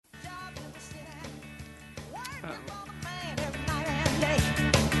Good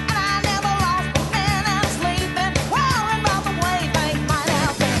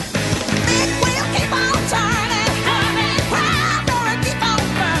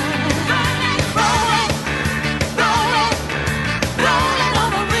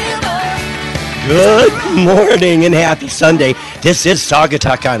morning and happy Sunday. This is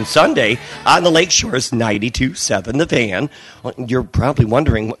Saugatuck on Sunday on the Lake Shore's 92.7 The Van. Well, you're probably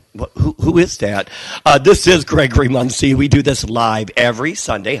wondering, who is that? This is Gregory Muncie. We do this live every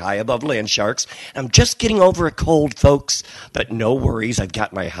Sunday, high above land sharks. I'm just getting over a cold, folks, but no worries. I've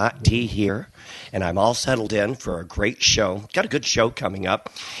got my hot tea here, and I'm all settled in for a great show. Got a good show coming up.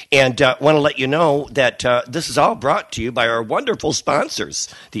 And want to let you know that this is all brought to you by our wonderful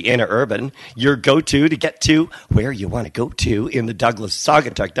sponsors, the Interurban, your go-to to get to where you want to go to in the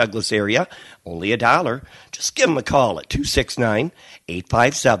Saugatuck, Douglas area. Only $1. Just give them a call at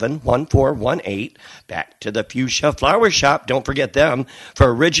 269-857-1418. Back to the Fuchsia Flower Shop. Don't forget them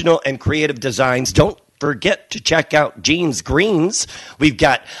for original and creative designs. Don't forget to check out Jean's Greens. We've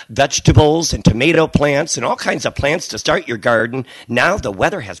got vegetables and tomato plants and all kinds of plants to start your garden. Now the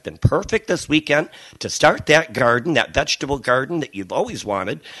weather has been perfect this weekend to start that garden, that vegetable garden that you've always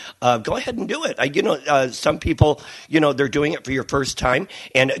wanted. Go ahead and do it. Some people, they're doing it for your first time.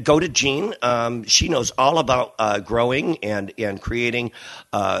 And go to Jean. She knows all about growing and creating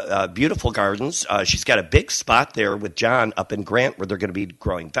beautiful gardens. She's got a big spot there with John up in Grant where they're going to be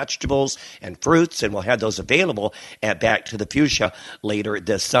growing vegetables and fruits, and we'll have those available at Back to the Fuchsia later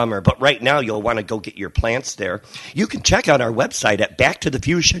this summer. But right now, you'll want to go get your plants there. You can check out our website at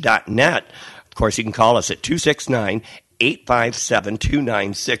backtothefuchsia.net. Of course, you can call us at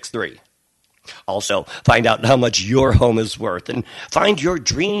 269-857-2963. Also, find out how much your home is worth and find your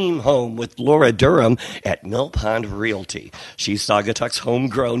dream home with Laura Durham at Mill Pond Realty. She's Saugatuck's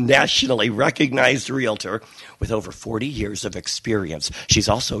homegrown, nationally recognized realtor with over 40 years of experience. She's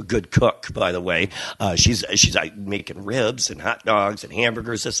also a good cook, by the way. She's making ribs and hot dogs and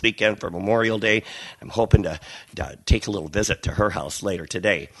hamburgers this weekend for Memorial Day. I'm hoping to take a little visit to her house later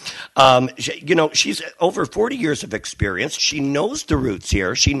today. She's over 40 years of experience. She knows the roots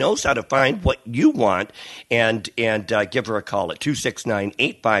here. She knows how to find what you want, and give her a call at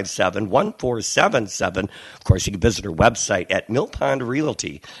 269-857-1477. Of course, you can visit her website at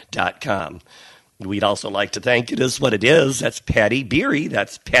millpondrealty.com. We'd also like to thank It Is What It Is. That's Patty Beery.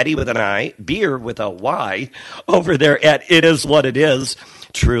 That's Patty with an I, Beer with a Y, over there at It Is What It Is.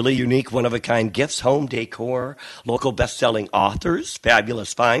 Truly unique, one-of-a-kind gifts, home decor, local best-selling authors,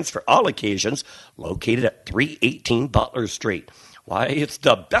 fabulous finds for all occasions, located at 318 Butler Street. Why, it's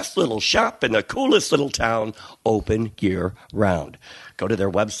the best little shop in the coolest little town, open year-round. Go to their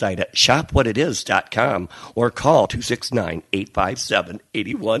website at shopwhatitis.com or call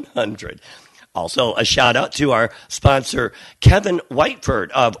 269-857-8100. Also, a shout-out to our sponsor, Kevin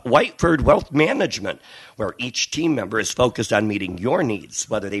Whiteford of Whiteford Wealth Management, where each team member is focused on meeting your needs,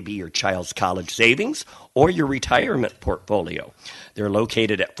 whether they be your child's college savings or your retirement portfolio. They're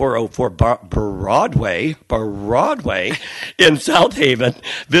located at 404 Broadway in South Haven.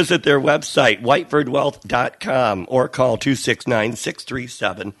 Visit their website, whitefordwealth.com, or call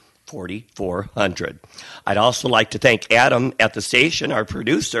 269-637-4400. I'd also like to thank Adam at the station, our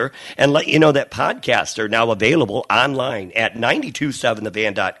producer, and let you know that podcasts are now available online at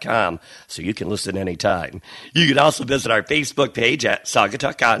 927thevan.com, so you can listen anytime. You can also visit our Facebook page at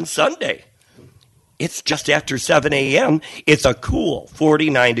Saugatuck on Sunday. It's just after 7 a.m. It's a cool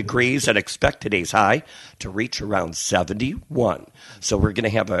 49 degrees and expect today's high to reach around 71. So we're going to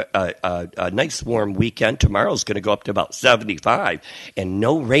have a nice warm weekend. Tomorrow's going to go up to about 75 and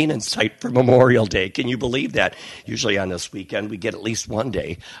no rain in sight for Memorial Day. Can you believe that? Usually on this weekend, we get at least one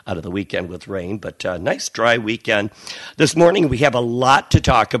day out of the weekend with rain, but nice dry weekend. This morning, we have a lot to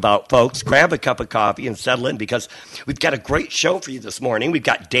talk about, folks. Grab a cup of coffee and settle in because we've got a great show for you this morning. We've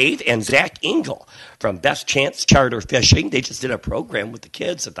got Dave and Zach Engel from Best Chance Charter Fishing. They just did a program with the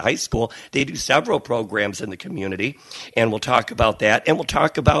kids at the high school. They do several programs in the community, and we'll talk about that, and we'll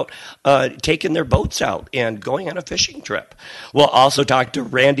talk about taking their boats out and going on a fishing trip. We'll also talk to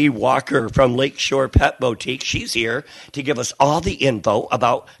Randy Walker from Lakeshore Pet Boutique. She's here to give us all the info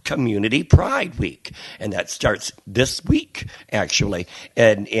about Community Pride Week, and that starts this week, actually,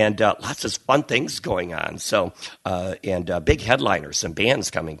 and lots of fun things going on. So, big headliners, some bands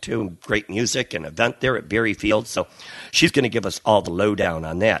coming too, great music and event there at Berry Field. So she's going to give us all the lowdown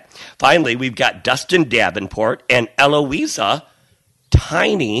on that. Finally, we've got Dustin Davenport and Eloisa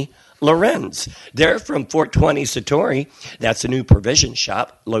Tiny Lorenz. They're from 420 Satori. That's a new provision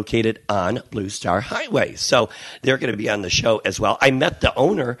shop located on Blue Star Highway. So they're going to be on the show as well. I met the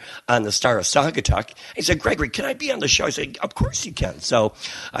owner on the Star of Saugatuck. He said, Gregory, can I be on the show? I said, of course you can. So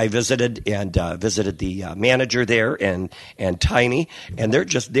I visited the manager there and Tiny, and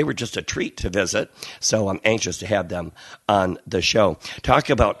they were just a treat to visit. So I'm anxious to have them on the show.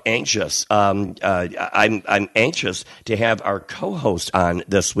 Talk about anxious. I'm anxious to have our co-host on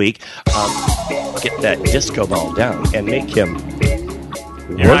this week. Get that disco ball down and make him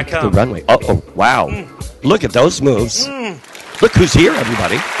work the runway. Oh, wow. Look at those moves. Look who's here,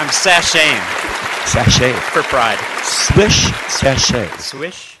 everybody. I'm sashaying. Sachet. For pride. Swish sachet.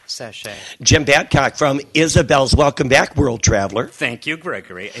 Swish sachet. Jim Babcock from Isabel's. Welcome back, world traveler. Thank you,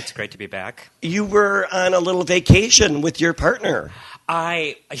 Gregory. It's great to be back. You were on a little vacation with your partner.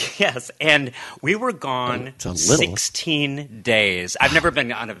 Yes, and we were gone 16 days. I've never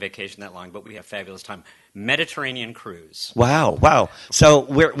been on a vacation that long, but we had a fabulous time. Mediterranean cruise. Wow. So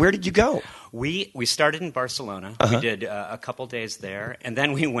where did you go? We started in Barcelona. We did a couple days there, and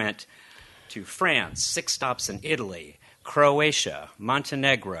then we went to France, 6 stops in Italy, Croatia,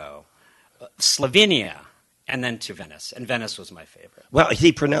 Montenegro, Slovenia, and then to Venice. And Venice was my favorite. Well,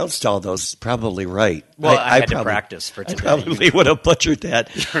 he pronounced all those probably right. Well, I had to practice for today. I probably would have butchered that.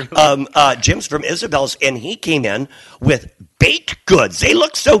 Jim's from Isabel's, and he came in with baked goods. They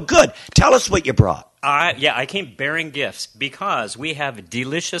look so good. Tell us what you brought. I came bearing gifts because we have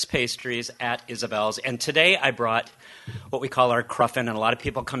delicious pastries at Isabel's. And today I brought what we call our cruffin, and a lot of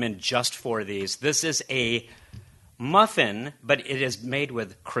people come in just for these. This is a muffin, but it is made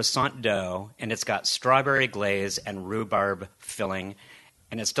with croissant dough, and it's got strawberry glaze and rhubarb filling,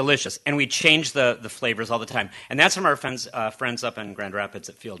 and it's delicious. And we change the flavors all the time. And that's from our friends up in Grand Rapids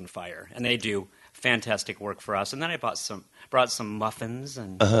at Field and Fire, and they do fantastic work for us. And then I brought some muffins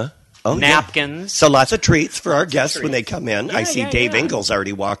and napkins. Yeah. So lots of treats for our guests when they come in. Yeah, I see Dave Ingalls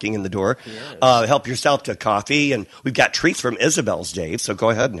already walking in the door. Help yourself to coffee, and we've got treats from Isabel's, Dave, so go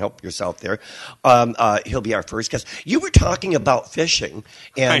ahead and help yourself there. He'll be our first guest. You were talking about fishing,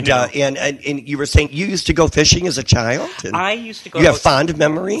 and you were saying you used to go fishing as a child? I used to go. You have fond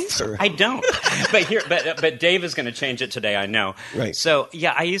memories? Or? I don't. but Dave is going to change it today, I know. Right. So,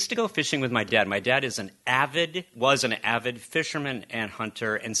 I used to go fishing with my dad. My dad was an avid fisherman and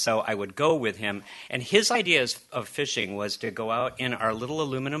hunter, and so I would go with him, and his ideas of fishing was to go out in our little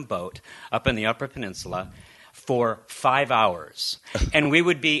aluminum boat up in the Upper Peninsula for 5 hours, and we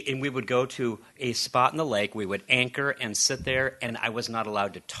would go to a spot in the lake. We would anchor and sit there, and I was not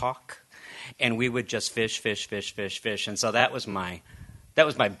allowed to talk, and we would just fish, and so that was my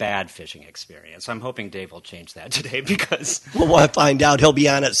bad fishing experience. I'm hoping Dave will change that today because... Well, we'll find out. He'll be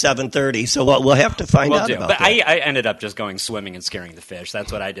on at 7:30, so we'll have to find out about that. But I ended up just going swimming and scaring the fish.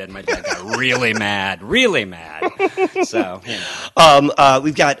 That's what I did. My dad got really mad. So,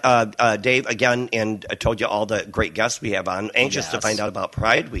 we've got Dave again, and I told you all the great guests we have on. Anxious to find out about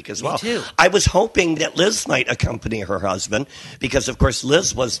Pride Week as well. Me too. I was hoping that Liz might accompany her husband because, of course,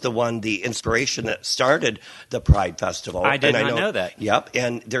 Liz was the inspiration that started the Pride Festival. I did not know that. Yep.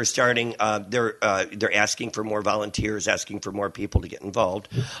 And they're starting. They're asking for more volunteers, asking for more people to get involved.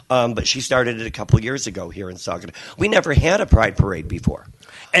 But she started it a couple years ago here in Saugatuck. We never had a Pride Parade before,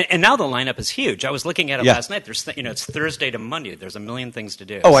 and now the lineup is huge. I was looking at it last night. There's it's Thursday to Monday. There's a million things to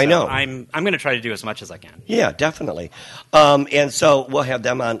do. Oh, I know. I'm going to try to do as much as I can. Yeah, definitely. And so we'll have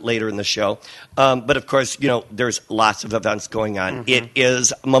them on later in the show. But of course, there's lots of events going on. It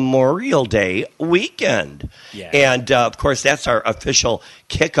is Memorial Day weekend, and of course that's our official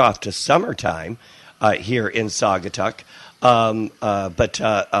kickoff to summertime here in Saugatuck. But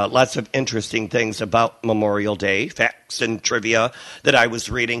lots of interesting things about Memorial Day, facts and trivia that I was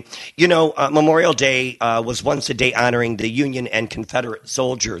reading. Memorial Day was once a day honoring the Union and Confederate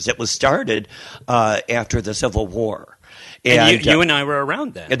soldiers. It was started after the Civil War. And you and I were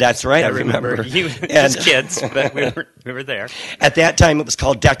around then. That's right. I remember. You as kids, but we were there. At that time, it was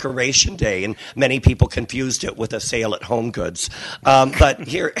called Decoration Day, and many people confused it with a sale at Home Goods. But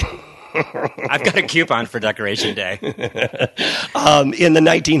here... I've got a coupon for Decoration Day. In the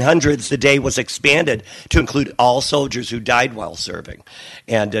 1900s, the day was expanded to include all soldiers who died while serving.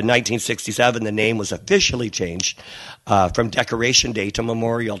 And in 1967, the name was officially changed from Decoration Day to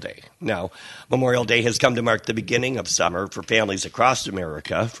Memorial Day. Now, Memorial Day has come to mark the beginning of summer for families across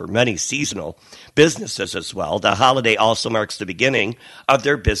America, for many seasonal businesses as well. The holiday also marks the beginning of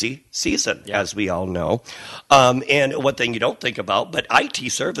their busy season, as we all know. And one thing you don't think about, but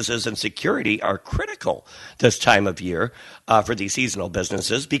IT services and security are critical this time of year for these seasonal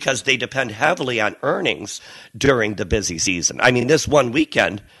businesses because they depend heavily on earnings during the busy season. I mean, this one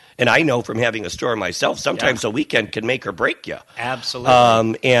weekend And I know from having a store myself, sometimes a weekend can make or break you.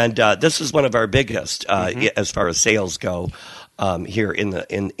 Absolutely. And this is one of our biggest as far as sales go. Here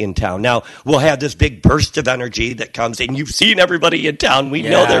in town. Now, we'll have this big burst of energy that comes, and you've seen everybody in town. We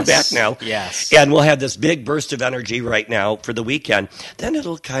know they're back now. Yes. And we'll have this big burst of energy right now for the weekend. Then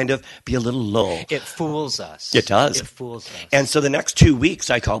it'll kind of be a little lull. It fools us. It does. It fools us. And so the next 2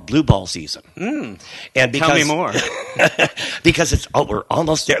 weeks I call blue ball season. And because, Tell me more. because we're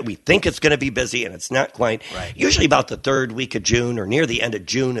almost there. We think it's going to be busy, and it's not quite. Right. Usually about the third week of June or near the end of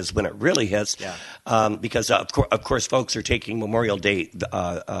June is when it really hits. Yeah. Because, of course, folks are taking Memorial Day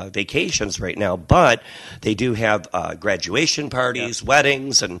vacations right now, but they do have graduation parties,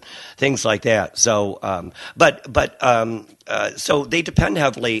 weddings, and things like that. So, so they depend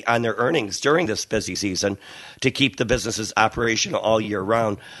heavily on their earnings during this busy season to keep the businesses operational all year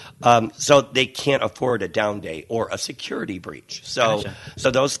round. So they can't afford a down day or a security breach. So, so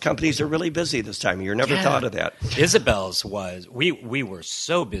those companies are really busy this time of year. Never thought of that. Isabel's was. We were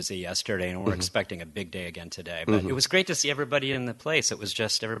so busy yesterday, and we're expecting a big day again today. But it was great to see everybody in the place. It was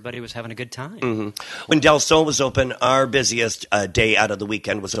just everybody was having a good time. When Del Sol was open, our busiest day out of the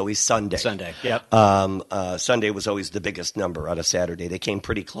weekend was always Sunday. Yep. Sunday was always the biggest number out of Saturday. They came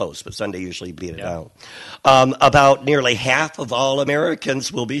pretty close, but Sunday usually beat it out. About nearly half of all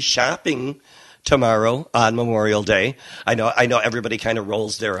Americans will be shopping tomorrow on Memorial Day. I know everybody kind of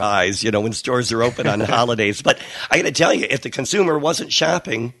rolls their eyes, when stores are open on holidays, but I got to tell you, if the consumer wasn't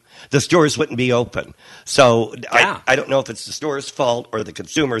shopping, the stores wouldn't be open. So I don't know if it's the store's fault or the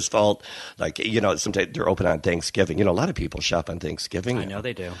consumer's fault. Like, sometimes they're open on Thanksgiving. A lot of people shop on Thanksgiving. I know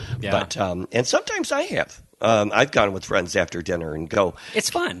they do. Yeah. But, and sometimes I have. I've gone with friends after dinner and go. It's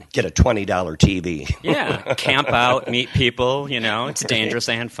fun. Get a $20 TV. Yeah, camp out, meet people. It's dangerous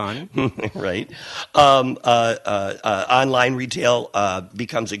and fun. Right. Online retail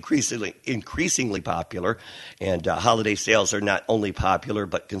becomes increasingly popular, and holiday sales are not only popular,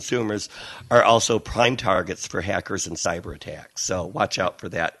 but consumers are also prime targets for hackers and cyber attacks. So watch out for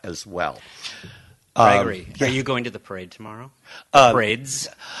that as well. Gregory, are you going to the parade tomorrow? Parades?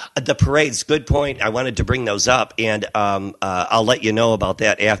 The parades, good point. I wanted to bring those up, and I'll let you know about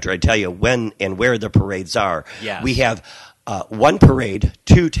that after I tell you when and where the parades are. Yes. We have one parade,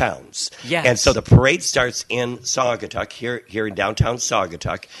 two towns. Yes. And so the parade starts in Saugatuck, here in downtown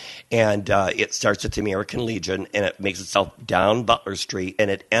Saugatuck, and it starts at the American Legion, and it makes itself down Butler Street,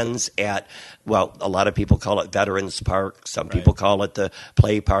 and it ends at, well, a lot of people call it Veterans Park. Some people call it the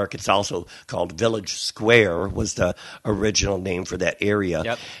Play Park. It's also called Village Square, was the original name for that area.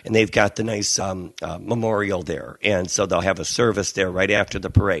 Yep. And they've got the nice memorial there, and so they'll have a service there right after the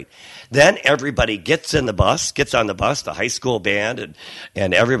parade. Then everybody gets on the bus, the high school band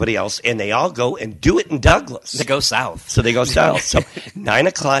and everybody else, and they all go and do it in Douglas. They go south. So they go south. So 9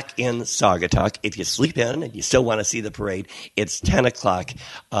 o'clock in Saugatuck. If you sleep in and you still want to see the parade, it's 10 o'clock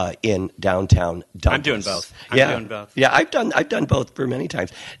in downtown Douglas. I'm doing both. Doing both. Yeah, I've done both for many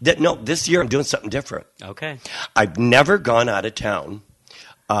times. No, this year I'm doing something different. Okay. I've never gone out of town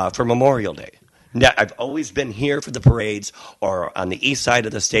for Memorial Day. Now, I've always been here for the parades or on the east side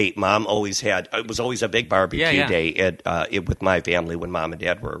of the state. Mom always had, it was always a big barbecue day with my family when Mom and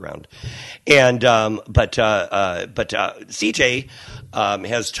Dad were around. And, but CJ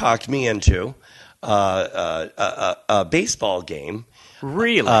has talked me into a baseball game.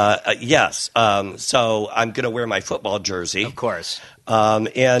 Really? Yes. So I'm going to wear my football jersey. Of course.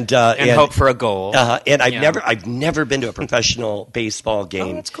 And hope for a goal. And I've never been to a professional baseball game.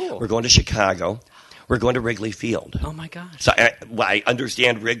 Oh, that's cool. We're going to Chicago. We're going to Wrigley Field. Oh my gosh! So I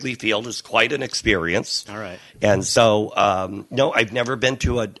understand Wrigley Field is quite an experience. All right. And so no, I've never been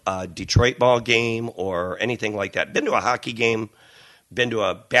to a Detroit ball game or anything like that. Been to a hockey game. Been to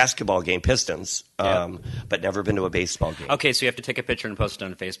a basketball game, Pistons, but never been to a baseball game. Okay, so you have to take a picture and post it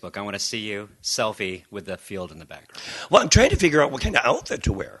on Facebook. I want to see you selfie with the field in the background. Well, I'm trying to figure out what kind of outfit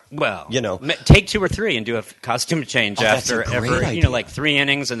to wear. Well, take 2 or 3 and do a costume change after idea. like 3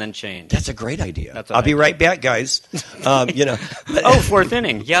 innings and then change. That's a great idea. I'll be right back, guys. Fourth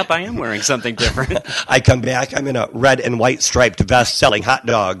inning. Yep, I am wearing something different. I come back. I'm in a red and white striped vest selling hot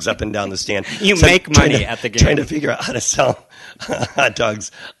dogs up and down the stand. You make money at the game. Trying to figure out how to sell hot dogs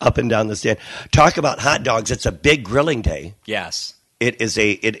up and down the stand. Talk about hot dogs. It's a big grilling day. Yes. It is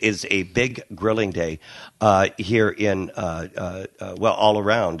a big grilling day here in all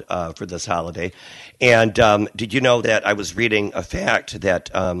around for this holiday. And did you know that I was reading a fact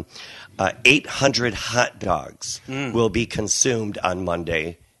that 800 hot dogs will be consumed on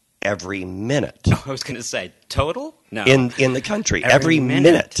Monday every minute. I was going to say total. No, in the country every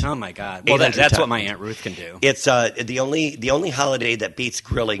minute. Oh my God! Well, that's what my Aunt Ruth can do. It's the only holiday that beats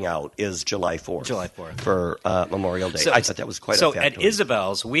grilling out is July 4th. July 4th for Memorial Day. I thought that was quite. So at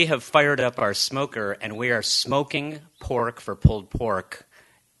Isabel's, we have fired up our smoker, and we are smoking pork for pulled pork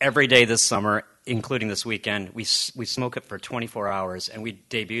every day this summer, including this weekend. We smoke it for 24 hours, and we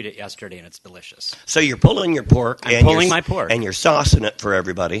debuted it yesterday, and it's delicious. So you're pulling your pork. I'm pulling my pork. And you're saucing it for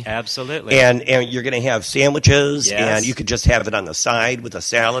everybody. Absolutely. And you're going to have sandwiches, yes. and you could just have it on the side with a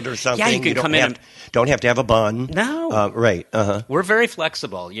salad or something. Yeah, you can come in. Don't have to have a bun. No. Right. Uh-huh. We're very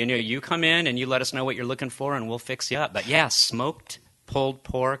flexible. You come in, and you let us know what you're looking for, and we'll fix you up. But, yeah, smoked pulled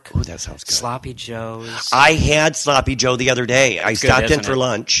pork. Ooh, that sounds good. Sloppy Joe's. I had Sloppy Joe the other day. I stopped in for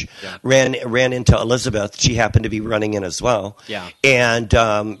lunch, ran into Elizabeth. She happened to be running in as well. Yeah. And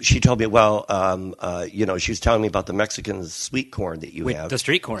she told me, she was telling me about the Mexican sweet corn that you have. The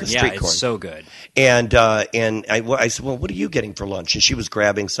street corn. It's so good. And I said, well, what are you getting for lunch? And she was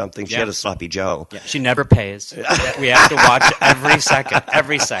grabbing something. She had a Sloppy Joe. Yeah. She never pays. We have to watch every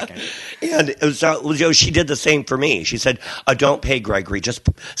second. And she did the same for me. She said, don't pay, Gregory. Just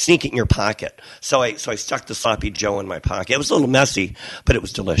sneak it in your pocket. So I stuck the Sloppy Joe in my pocket. It was a little messy, but it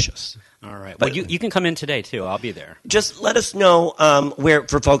was delicious. All right. But you can come in today, too. I'll be there. Just let us know where,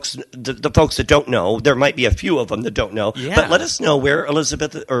 for folks, the folks that don't know, there might be a few of them that don't know, but let us know where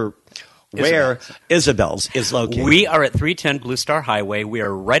Isabel's is located. We are at 310 Blue Star Highway. We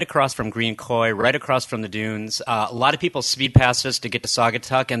are right across from Green Koi, right across from the dunes. A lot of people speed past us to get to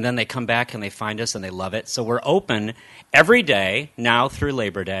Saugatuck, and then they come back and they find us and they love it. So we're open every day now through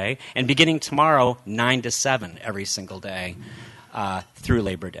Labor Day, and beginning tomorrow, 9 to 7 every single day. Through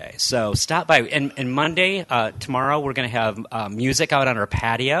Labor Day. So stop by. And Monday, tomorrow, we're going to have music out on our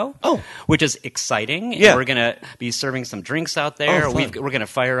patio, which is exciting. Yeah. And we're going to be serving some drinks out there. Oh, we're going to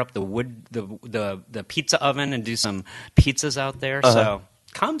fire up the pizza oven and do some pizzas out there. So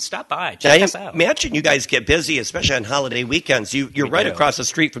come, stop by. Check us out. I imagine you guys get busy, especially on holiday weekends. You're right across the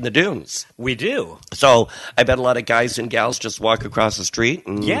street from the dunes. We do. So I bet a lot of guys and gals just walk across the street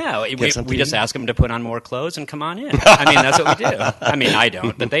and we just ask them to put on more clothes and come on in. I mean, that's what we do. I mean, I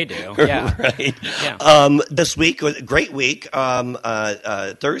don't, but they do. Yeah. Right. Yeah. This week was a great week.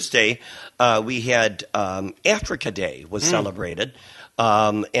 Thursday, we had Africa Day was celebrated.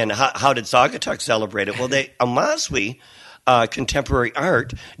 And how did Saugatuck celebrate it? Well, Amaswi Contemporary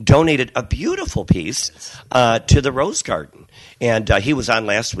Art donated a beautiful piece to the Rose Garden. And he was on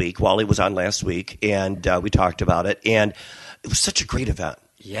last week. Wally was on last week, and we talked about it. And it was such a great event.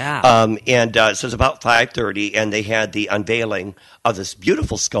 Yeah. So it was about 5:30, and they had the unveiling of this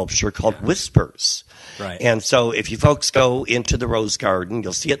beautiful sculpture called Whispers. Right. And so if you folks go into the Rose Garden,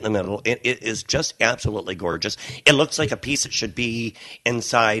 you'll see it in the middle. It is just absolutely gorgeous. It looks like a piece that should be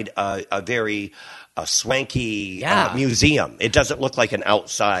inside a very swanky museum. It doesn't look like an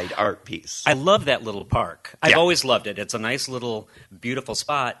outside art piece. I love that little park. I've always loved it. It's a nice little beautiful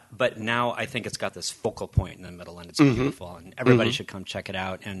spot, but now I think it's got this focal point in the middle, and it's beautiful, and everybody should come check it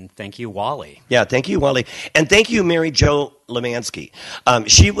out. And thank you, Wally. Yeah, thank you, Wally. And thank you, Mary Jo Lemansky.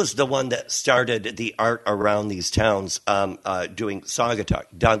 She was the one that started the art around these towns, doing Saugatuck,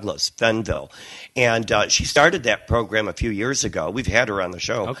 Douglas, Fenville. And she started that program a few years ago. We've had her on the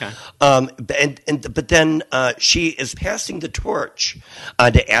show. Okay. But then she is passing the torch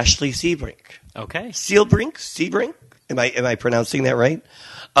to Ashley Seabrink. Okay. Seabrink? Am I pronouncing that right?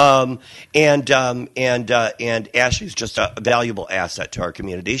 And Ashley's just a valuable asset to our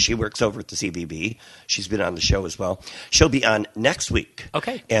community. She works over at the CVB. She's been on the show as well. She'll be on next week.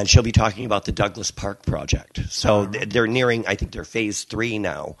 Okay. And she'll be talking about the Douglas Park project. So they're nearing, I think they're phase 3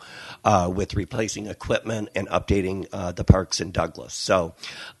 now, with replacing equipment and updating the parks in Douglas. So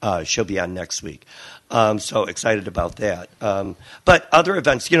she'll be on next week. So excited about that. But other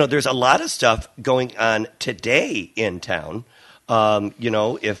events, there's a lot of stuff going on today in town.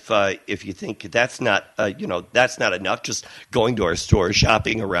 If you think that's not enough, just going to our store,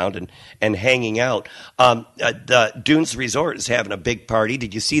 shopping around, and hanging out. The Dunes Resort is having a big party.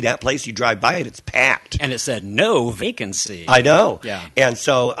 Did you see that place? You drive by it, it's packed. And it said no vacancy. I know. Yeah. And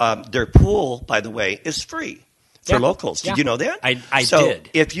so their pool, by the way, is free for locals. Did you know that? I so did.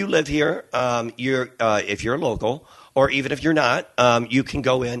 If you live here, if you're local, or even if you're not, you can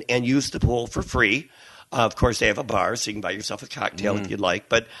go in and use the pool for free. Of course, they have a bar, so you can buy yourself a cocktail if you'd like.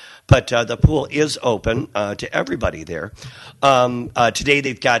 But the pool is open to everybody there. Today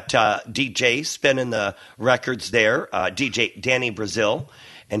they've got DJ spinning the records there, DJ Danny Brazil,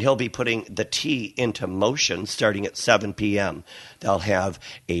 and he'll be putting the tea into motion starting at 7 p.m. They'll have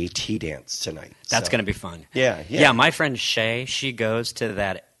a tea dance tonight. That's going to be fun. Yeah. Yeah, my friend Shay, she goes to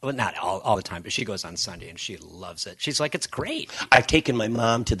that well, not all the time, but she goes on Sunday and she loves it. She's like, it's great. I've taken my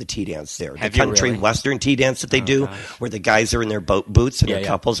mom to the tea dance there. Have the you country really? western tea dance that they do, gosh. where the guys are in their boots and Yeah, their yeah.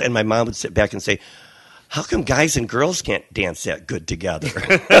 couples. And my mom would sit back and say, how come guys and girls can't dance that good together?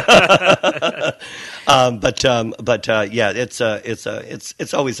 Yeah,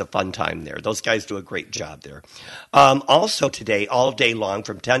 it's always a fun time there. Those guys do a great job there. Also today, all day long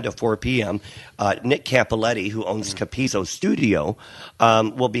from 10 to 4 p.m., Nick Capoletti, who owns Capizzo Studio,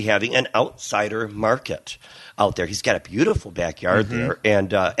 will be having an outsider market out there. He's got a beautiful backyard there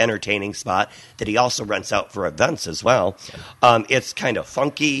and entertaining spot that he also rents out for events as well. It's kind of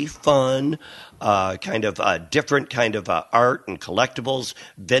funky, fun, kind of different kind of art and collectibles,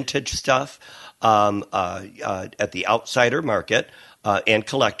 vintage stuff at the outsider market. And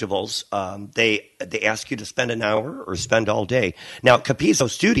collectibles, they ask you to spend an hour or spend all day. Now, Capizzo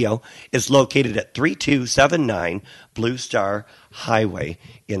Studio is located at 3279 Blue Star Highway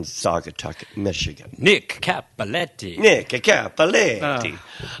in Saugatuck, Michigan. Nick Capoletti.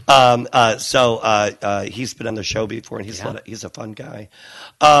 So he's been on the show before, and he's a fun guy.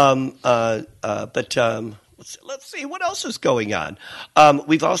 Let's see what else is going on.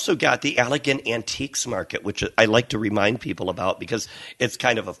 We've also got the Allegan Antiques Market, which I like to remind people about because it's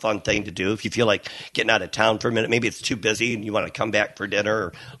kind of a fun thing to do. If you feel like getting out of town for a minute, maybe it's too busy and you want to come back for dinner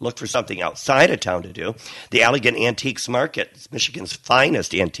or look for something outside of town to do. The Allegan Antiques Market is Michigan's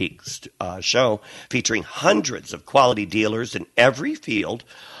finest antiques show, featuring hundreds of quality dealers in every field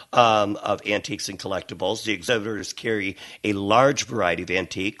of antiques and collectibles. The exhibitors carry a large variety of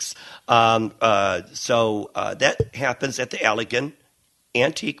antiques. So that happens at the Allegan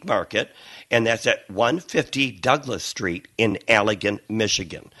Antique Market, and that's at 150 Douglas Street in Allegan,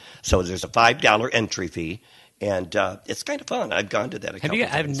 Michigan. So there's a $5 entry fee. And it's kind of fun. I've gone to that a couple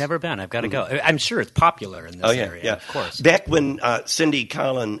times. I've never been. I've got to go. I'm sure it's popular in this area, yeah. of course. Back when Cindy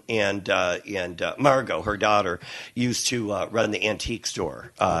Collin and Margot, her daughter, used to run the antique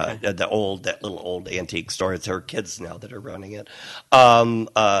store, that little old antique store. It's her kids now that are running it.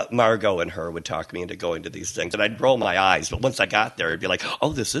 Margot and her would talk me into going to these things, and I'd roll my eyes. But once I got there, I'd be like,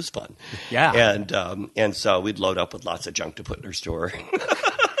 "Oh, this is fun." Yeah. And so we'd load up with lots of junk to put in her store.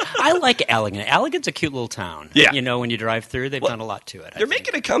 I like Allegan. Allegan's a cute little town. Yeah. You know, when you drive through, they've done a lot to it. They're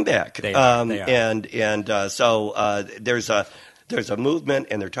making a comeback. They are. So there's a movement,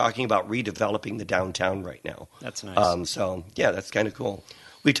 and they're talking about redeveloping the downtown right now. That's nice. That's kind of cool.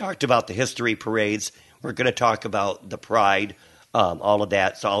 We talked about the history parades. We're going to talk about the Pride, all of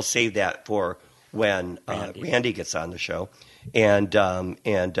that. So I'll save that for when Randy gets on the show.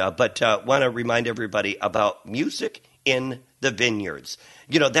 But want to remind everybody about Music in the Vineyards.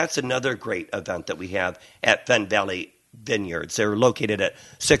 You know, that's another great event that we have at Fenn Valley Vineyards. They're located at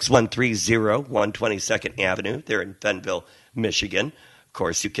 6130 122nd Avenue. They're in Fennville, Michigan. Of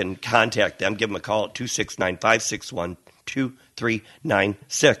course, you can contact them. Give them a call at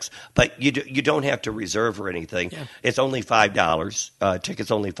 269-561-2396. But you don't have to reserve or anything. Yeah. It's only $5.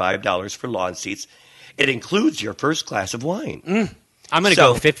 Tickets only $5 for lawn seats. It includes your first glass of wine. I'm going to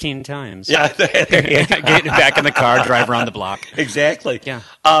go 15 times. Yeah. Get back in the car, drive around the block. Exactly. Yeah.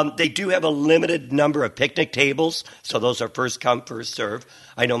 They do have a limited number of picnic tables, so those are first come, first serve.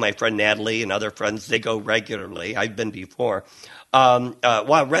 I know my friend Natalie and other friends, they go regularly. I've been before.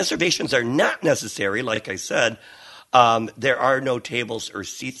 While reservations are not necessary, like I said, there are no tables or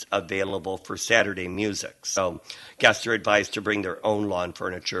seats available for Saturday music. So guests are advised to bring their own lawn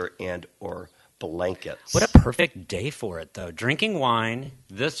furniture and or blankets. What a perfect day for it, though. Drinking wine,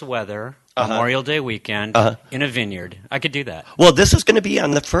 this weather, Memorial Day weekend, in a vineyard. I could do that. Well, this is going to be on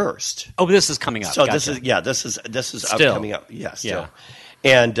the 1st. Oh, this is coming up. So gotcha. this is Still. coming up. Yeah, still.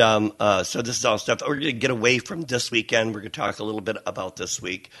 Yeah. And so this is all stuff. We're going to get away from this weekend. We're going to talk a little bit about this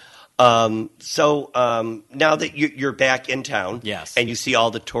week. Now that you're back in town, yes, and you see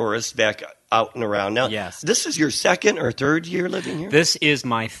all the tourists back out and around now, yes, this is your second or third year living here? This is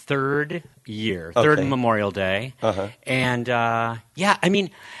my third year, third Memorial Day, and I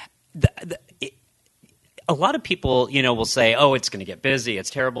mean, a lot of people, will say, "Oh, it's going to get busy. It's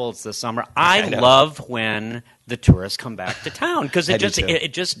terrible. It's the summer." I love when the tourists come back to town because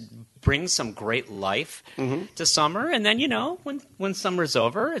it just brings some great life to summer. And then, when summer's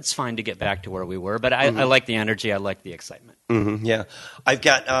over, it's fine to get back to where we were. But I like the energy. I like the excitement. Yeah. I've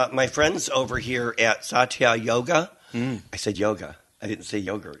got my friends over here at Satya Yoga. I said yoga. I didn't say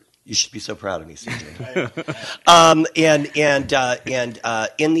yogurt. You should be so proud of me, CJ. And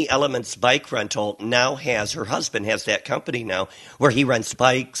In the Elements Bike Rental now has, her husband has that company now where he rents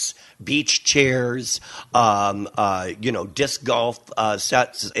bikes, beach chairs, disc golf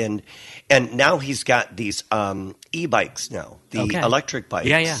sets, and now he's got these e-bikes now, the electric bikes.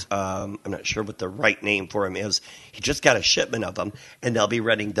 Yeah. I'm not sure what the right name for them is. He just got a shipment of them, and they'll be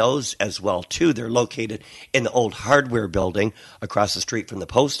renting those as well, too. They're located in the old hardware building across the street from the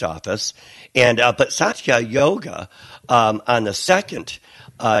post office. But Satya Yoga on the 2nd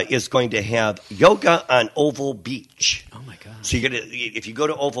is going to have yoga on Oval Beach. Oh, my God. So if you go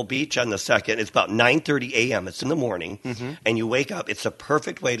to Oval Beach on the 2nd, it's about 9:30 a.m. It's in the morning, and you wake up. It's a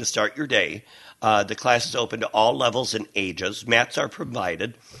perfect way to start your day. The class is open to all levels and ages. Mats are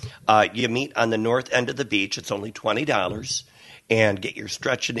provided. You meet on the north end of the beach. It's only $20. And get your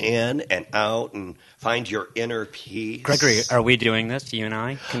stretching in and out and find your inner peace. Gregory, are we doing this, you and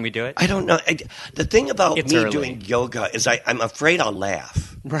I? Can we do it? I don't know. The thing about It's me early. doing yoga is I'm afraid I'll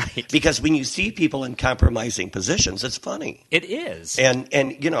laugh. Right. Because when you see people in compromising positions, it's funny. It is. And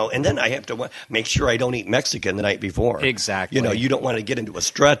then I have to make sure I don't eat Mexican the night before. Exactly. You don't want to get into a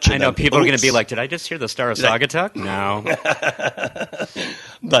stretch. I know people are going to be like, "Did I just hear the Star of Saugatuck?" No.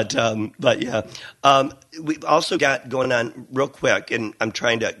 But yeah, we've also got going on real quick, and I'm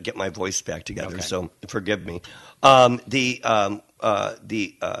trying to get my voice back together, so forgive me. The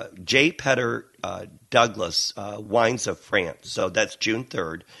J. Petter Douglas Wines of France. So that's June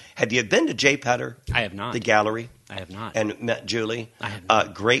 3rd. Have you been to J. Petter? I have not. The gallery? I have not. And met Julie? I have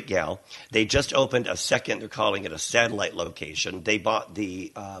not. Great gal. They just opened a second, they're calling it a satellite location. They bought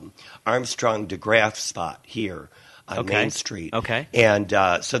the Armstrong DeGraff spot here on Main Street. Okay. And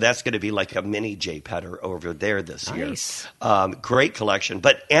so that's going to be like a mini J. Petter over there this year. Great collection.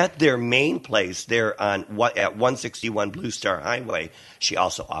 But at their main place there at 161 Blue Star Highway, she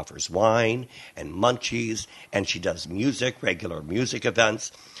also offers wine and munchies, and she does music, regular music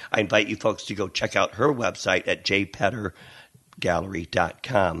events. I invite you folks to go check out her website at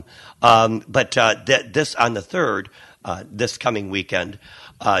jpettergallery.com. This on the 3rd, this coming weekend,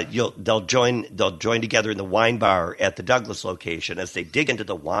 they'll join together in the wine bar at the Douglas location as they dig into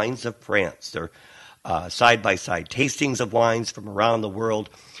the wines of France. They're side-by-side tastings of wines from around the world.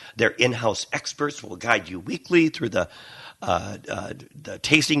 Their in-house experts will guide you weekly through the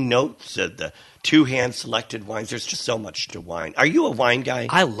tasting notes, the two-hand selected wines. There's just so much to wine. Are you a wine guy?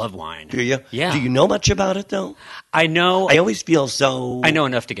 I love wine. Do you? Yeah. Do you know much about it, though? I know. I always feel so... I know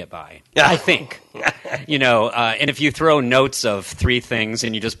enough to get by. I think. And if you throw notes of 3 things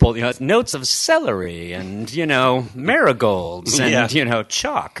and you just pull, notes of celery and, marigolds and,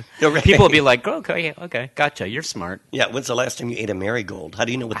 chalk. Right. People will be like, okay, gotcha, you're smart. Yeah, when's the last time you ate a marigold? How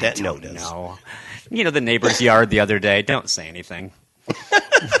do you know what that note is? No. The neighbor's yard the other day. Don't say anything.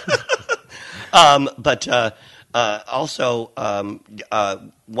 Also,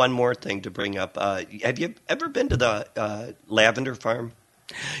 one more thing to bring up. Have you ever been to the lavender farm?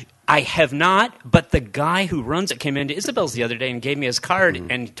 I have not, but the guy who runs it came into Isabel's the other day and gave me his card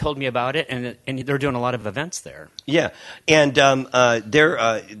and told me about it, and they're doing a lot of events there. Yeah, and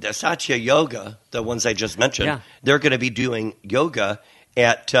they're the Satya Yoga, the ones I just mentioned, they're going to be doing yoga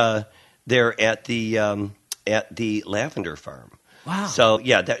at the lavender farm. Wow. So,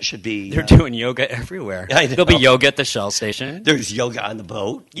 that should be... They're doing yoga everywhere. There'll be yoga at the Shell station. There's yoga on the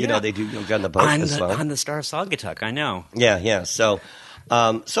boat. They do yoga on the boat as well. On the Star of Saugatuck, I know. Yeah. So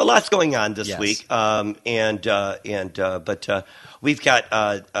lots going on this week. But we've got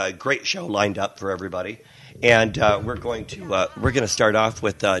a great show lined up for everybody. And we're going to start off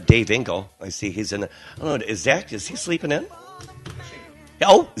with Dave Engel. I see he's in the... I don't know, is he sleeping in?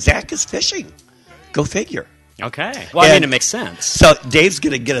 Oh, Zach is fishing. Go figure. Okay. Well, it makes sense. So Dave's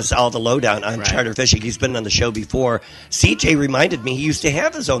going to get us all the lowdown on charter fishing. He's been on the show before. CJ reminded me he used to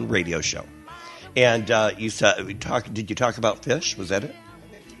have his own radio show. And did you talk about fish? Was that it?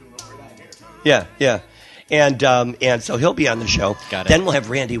 Yeah. And so he'll be on the show. Got it. Then we'll have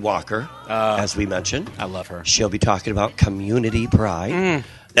Randy Walker, as we mentioned. I love her. She'll be talking about community pride.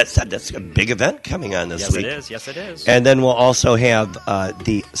 That's a big event coming on this week. Yes, it is. And then we'll also have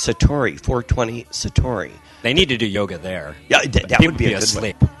the Satori, 420 Satori. They need to do yoga there. Yeah, that would be a good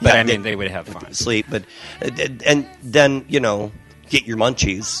asleep. one. But they would have fun. Sleep, but and then get your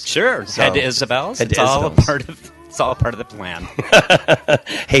munchies. Sure, So, head to Isabel's. head to It's all part of the plan.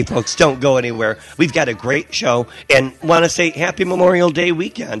 Hey, folks, don't go anywhere. We've got a great show, and want to say Happy Memorial Day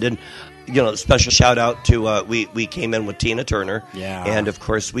weekend, and special shout out to we came in with Tina Turner, and of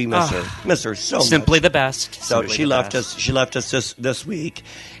course we miss her so much. Simply the best. So she left us. She left us this week,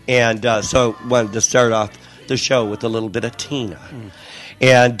 and so wanted to start off the show with a little bit of Tina.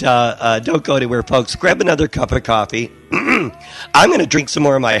 And don't go anywhere, folks. Grab another cup of coffee. I'm going to drink some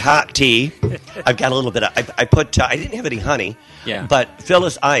more of my hot tea. I've got a little bit of, I didn't have any honey. Yeah. But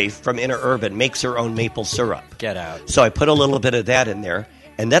Phyllis Ife from Inner Urban makes her own maple syrup. Get out. So I put a little bit of that in there.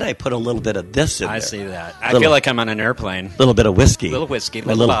 And then I put a little bit of this in there. I see that. I feel like I'm on an airplane. A little bit of whiskey. Little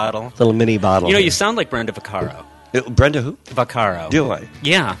bottle. Little mini bottle. You know, you sound like Brenda Vaccaro. Brenda who? Vaccaro. Do I?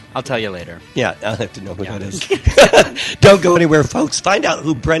 Yeah, I'll tell you later. Yeah, I'll have to know who that is. Don't go anywhere, folks. Find out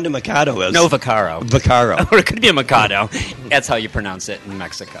who Brenda Mikado is. No, Vaccaro. Vaccaro. Or it could be a Mikado. That's how you pronounce it in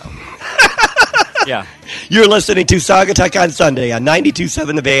Mexico. Yeah. You're listening to Saugatuck on Sunday on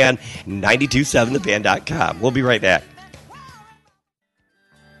 92.7 The Van, 92.7thevan.com. We'll be right back.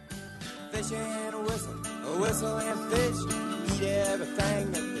 Fish and a whistle and fish. Eat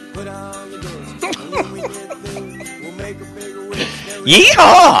everything that they put on your dish. And when we get through, we'll make a bigger wish.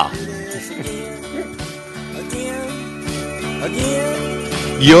 Yeehaw!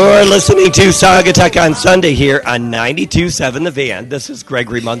 Again. You're listening to Saugatuck on Sunday here on 92.7 The Van. This is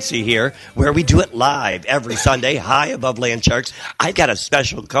Gregory Muncie here, where we do it live every Sunday, high above land sharks. I've got a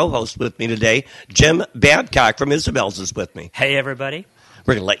special co-host with me today. Jim Babcock from Isabel's is with me. Hey, everybody.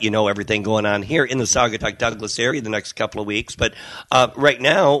 We're going to let you know everything going on here in the Saugatuck Douglas area the next couple of weeks. But right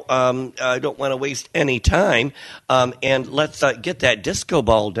now, I don't want to waste any time. And let's get that disco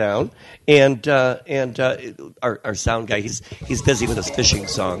ball down. And our sound guy, he's busy with his fishing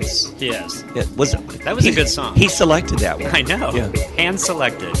songs. Yes. That was a good song. He selected that one. I know. Yeah. Hand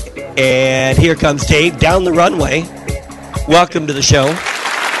selected. And here comes Dave down the runway. Welcome to the show.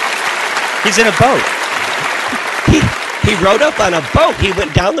 He's in a boat. He rode up on a boat. He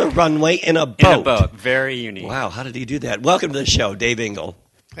went down the runway in a boat. In a boat. Very unique. Wow, how did he do that? Welcome to the show, Dave Engel.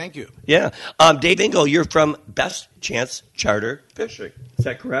 Thank you. Yeah. Dave Engel, you're from Best Chance Charter Fishing. Is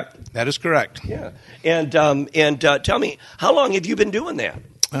that correct? That is correct. Yeah. And tell me, how long have you been doing that?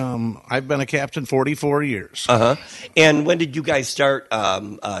 I've been a captain 44 years. Uh-huh. And when did you guys start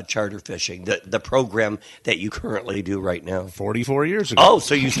charter fishing, the program that you currently do right now? 44 years ago. Oh,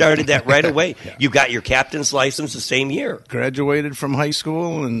 so you started that right away. Yeah. You got your captain's license the same year. Graduated from high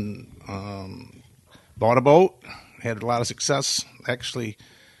school and bought a boat. Had a lot of success, actually,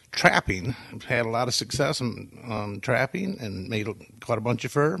 trapping. Had a lot of success in trapping and caught a bunch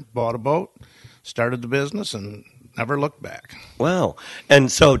of fur, bought a boat, started the business, and never looked back. Wow.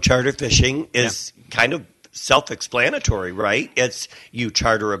 And so charter fishing is kind of self-explanatory, right? It's you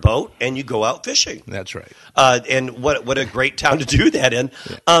charter a boat and you go out fishing. That's right. And what a great town to do that in.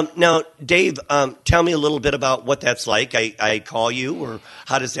 Yeah. Now, Dave, tell me a little bit about what that's like. I call you, or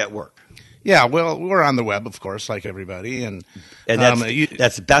how does that work? Yeah, well, we're on the web, of course, like everybody. And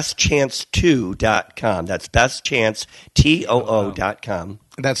that's bestchance2.com. That's bestchance2.com.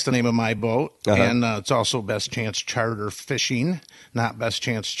 That's the name of my boat. Uh-huh. And it's also Best Chance Charter Fishing, not Best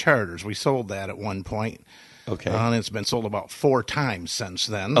Chance Charters. We sold that at one point. Okay. And it's been sold about 4 times since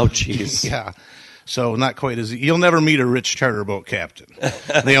then. Oh, jeez. Yeah. So not quite as you'll never meet a rich charter boat captain.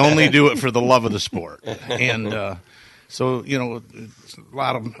 They only do it for the love of the sport. And so it's a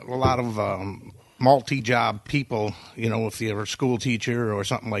lot of multi-job people. If you're a school teacher or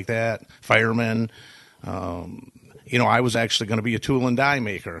something like that, firemen. I was actually going to be a tool and die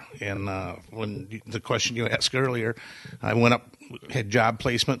maker. And when the question you asked earlier, I went up, had job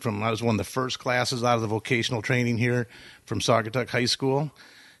placement I was one of the first classes out of the vocational training here from Saugatuck High School.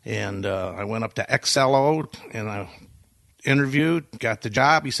 And I went up to XLO and I interviewed, got the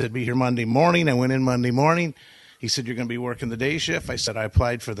job. He said, be here Monday morning. I went in Monday morning. He said, you're going to be working the day shift. I said, I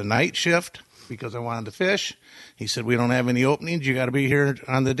applied for the night shift because I wanted to fish. He said, we don't have any openings. You got to be here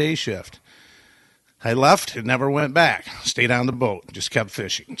on the day shift. I left and never went back. Stayed on the boat, just kept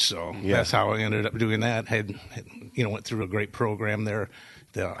fishing. So That's how I ended up doing that. Went through a great program there,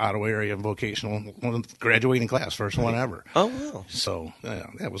 the Ottawa area vocational graduating class, first one ever. Oh, wow. So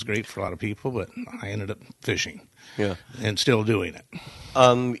that was great for a lot of people, but I ended up fishing. Yeah. And still doing it.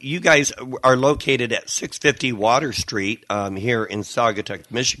 You guys are located at 650 Water Street here in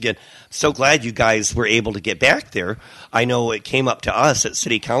Saugatuck, Michigan. So glad you guys were able to get back there. I know it came up to us at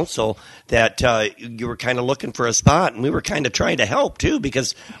City Council that you were kind of looking for a spot, and we were kind of trying to help, too,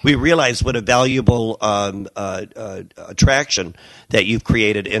 because we realized what a valuable attraction that you've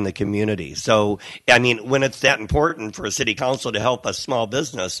created in the community. So, I mean, when it's that important for a City Council to help a small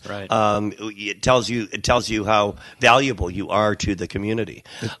business, right. It tells you how valuable you are to the community.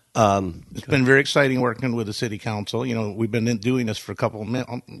 It's been very exciting working with the City Council. We've been doing this for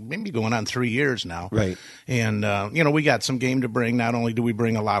maybe going on 3 years now. Right. And, we got some game to bring. Not only do we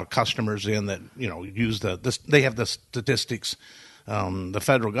bring a lot of customers in that, use they have the statistics The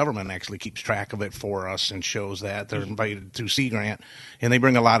federal government actually keeps track of it for us and shows that. They're invited through Sea Grant, and they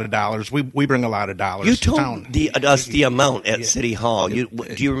bring a lot of dollars. We bring a lot of dollars You to told town. us the amount at City Hall. Do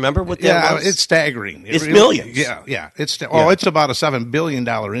you remember what that was? It's staggering. It's millions. Yeah. It's about a $7 billion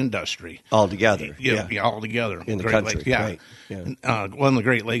industry. Altogether. Yeah, altogether. In the Great country. Lakes, yeah. Right. Yeah. Well, in the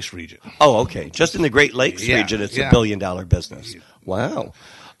Great Lakes region. Oh, okay. Just in the Great Lakes region, it's a $1 billion business. Wow.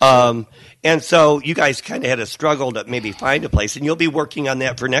 And so you guys kind of had a struggle to maybe find a place, and you'll be working on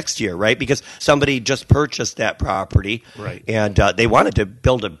that for next year, right? Because somebody just purchased that property, right? And they wanted to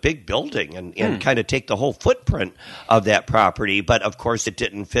build a big building and kind of take the whole footprint of that property, but of course it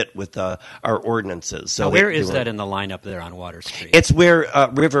didn't fit with our ordinances. So now, where is that in the lineup there on Water Street? It's where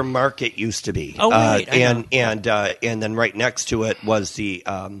River Market used to be. Oh, right. And then right next to it was the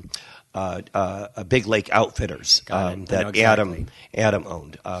a Big Lake Outfitters that exactly. Adam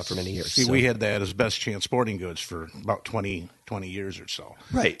owned for many years. See, we had that as Best Chance Sporting Goods for about 20 years or so.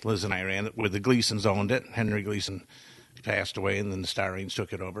 Right. Liz and I ran it, where the Gleasons owned it. Henry Gleason passed away, and then the Starrings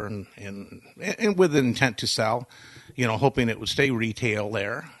took it over, and with the intent to sell, hoping it would stay retail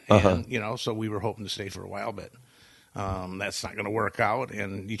there. And, so we were hoping to stay for a while, but that's not going to work out,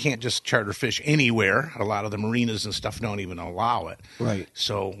 and you can't just charter fish anywhere. A lot of the marinas and stuff don't even allow it. Right.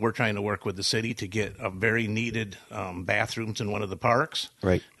 So we're trying to work with the city to get a very needed bathrooms in one of the parks.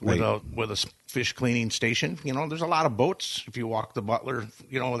 Right. With a fish cleaning station. There's a lot of boats if you walk the Butler.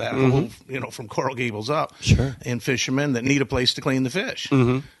 That whole, from Coral Gables up. Sure. And fishermen that need a place to clean the fish.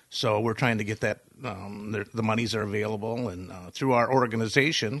 Mm-hmm. So we're trying to get that. The monies are available, and through our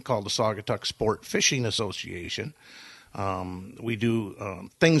organization called the Saugatuck Sport Fishing Association, we do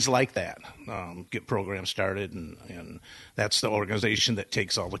things like that. Get programs started, and that's the organization that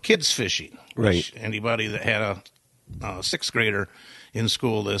takes all the kids fishing. Right. Anybody that had a sixth grader in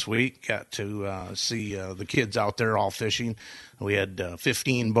school this week got to see the kids out there all fishing. We had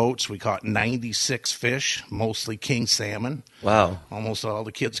 15 boats. We caught 96 fish, mostly king salmon. Wow. Almost all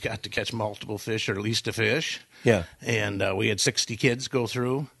the kids got to catch multiple fish, or at least a fish. Yeah. And we had 60 kids go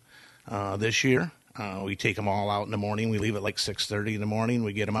through this year. We take them all out in the morning. We leave at like 6:30 in the morning.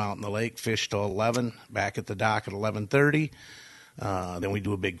 We get them out in the lake, fish till 11, back at the dock at 11:30. Then we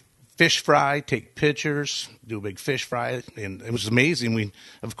do a big fish fry, take pictures, do a big fish fry, and it was amazing. We,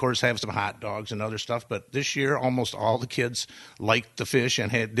 of course, have some hot dogs and other stuff, but this year almost all the kids liked the fish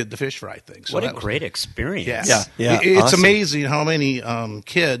and did the fish fry thing. So what a great experience. Yeah. It's awesome. amazing how many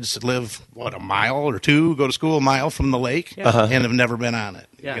kids live, a mile or two, go to school a mile from the lake, and have never been on it.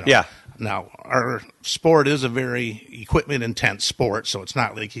 Yeah. Yeah. Now, our sport is a very equipment-intense sport, so it's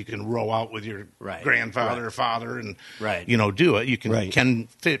not like you can row out with your grandfather or father and do it. You can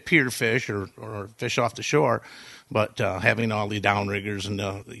pier fish or fish off the shore, but having all the downriggers and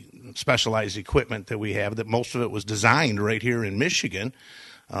the specialized equipment that we have, that most of it was designed right here in Michigan,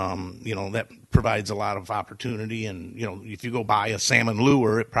 that provides a lot of opportunity. And, if you go buy a salmon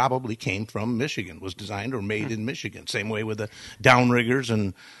lure, it probably came from Michigan, was designed or made in Michigan. Same way with the downriggers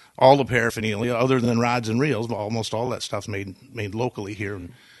and all the paraphernalia, other than rods and reels, almost all that stuff's made locally here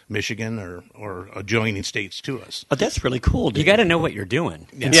in Michigan or adjoining states to us. Oh, that's really cool, dude. You got to know what you're doing.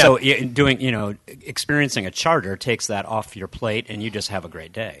 Yeah. And so experiencing a charter takes that off your plate, and you just have a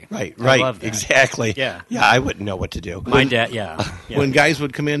great day. Right. I love that. Exactly. Yeah. Yeah, I wouldn't know what to do. My dad, yeah. When guys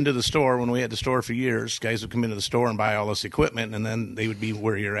would come into the store, when we had the store for years, guys would come into the store and buy all this equipment, and then they would be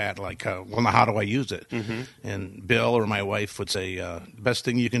where you're at, like, well, now how do I use it? Mm-hmm. And Bill or my wife would say, the best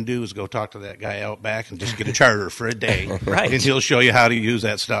thing you can do is go talk to that guy out back and just get a charter for a day. Right. And he'll show you how to use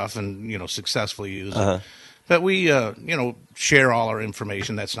that stuff and, successfully use it. But we, share all our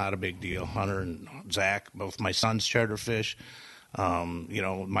information. That's not a big deal. Hunter and Zach, both my sons charter fish.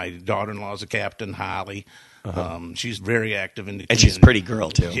 My daughter-in-law is a captain, Holly. She's very active in the And she's a pretty girl,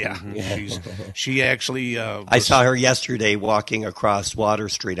 too. Yeah. She actually... I saw her yesterday walking across Water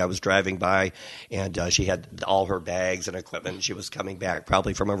Street. I was driving by, and she had all her bags and equipment, and she was coming back,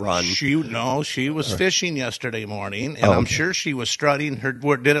 probably from a run. She was fishing yesterday morning, and I'm sure she was strutting.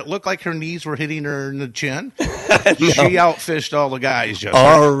 Did it look like her knees were hitting her in the chin? No. She outfished all the guys.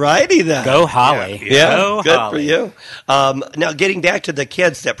 All righty, then. Go, Holly. Yeah, Go, good Holly. for you. Now, getting back to the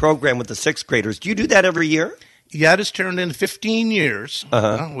kids, that program with the sixth graders, do you do that every year? Yeah, it's turned into 15 years.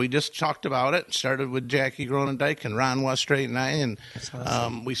 We just talked about it. Started with Jackie Gronendijk and Ron Westrate and I, and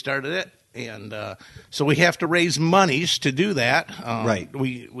awesome. We started it. And so we have to raise monies to do that. Right.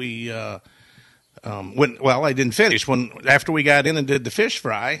 I didn't finish. After we got in and did the fish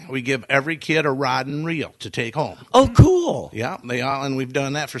fry, we give every kid a rod and reel to take home. Oh, cool. Yeah, and we've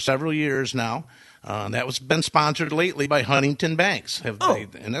done that for several years now. That was been sponsored lately by Huntington Banks.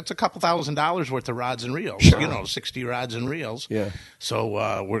 And that's a couple $1,000s worth of rods and reels. Sure. 60 rods and reels. Yeah.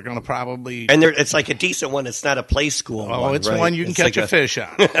 So we're going to probably. And it's like a decent one. It's not a play school one. It's right? one you can It's catch like a fish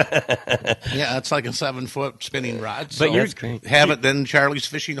on. Yeah, it's like a 7-foot spinning rod. So But you're That's great. have it. Then Charlie's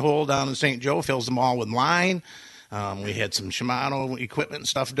Fishing Hole down in St. Joe fills them all with line. We had some Shimano equipment and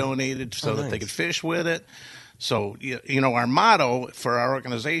stuff donated so that they could fish with it. So, our motto for our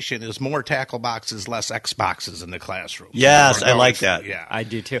organization is more tackle boxes, less X boxes in the classroom. Yes, I like that. Yeah. I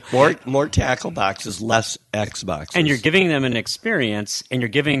do too. More tackle boxes, less X boxes. And you're giving them an experience, and you're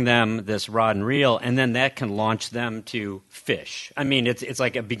giving them this rod and reel, and then that can launch them to fish. I mean, it's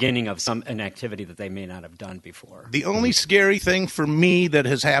like a beginning of an activity that they may not have done before. The only scary thing for me that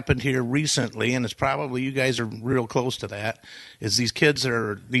has happened here recently, and it's probably you guys are real close to that, is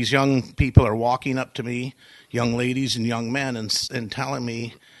these young people are walking up to me, young ladies and young men, and telling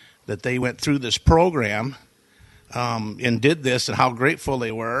me that they went through this program and did this and how grateful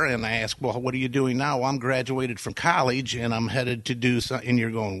they were. And I asked, well, what are you doing now? Well, I'm graduated from college and I'm headed to do something. And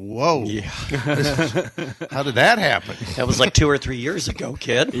you're going, whoa. Yeah. How did that happen? That was like 2 or 3 years ago,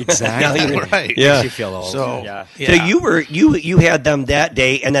 kid. Exactly. Right. Yeah. Makes you feel old. So, yeah. So you had them that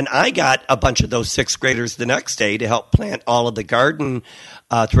day, and then I got a bunch of those 6th graders the next day to help plant all of the garden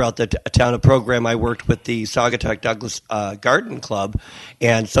throughout the town of program. I worked with the Saugatuck Douglas Garden Club,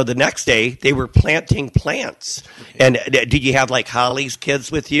 and so the next day they were planting plants. And did you have like Holly's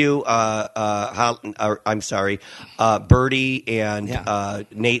kids with you? Bertie and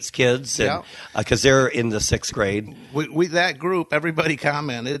Nate's kids, because they're in the 6th grade. We that group, everybody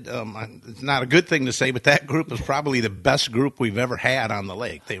commented. It's not a good thing to say, but that group was probably the best group we've ever had on the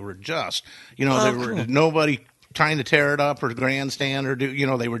lake. They were just, nobody trying to tear it up or grandstand or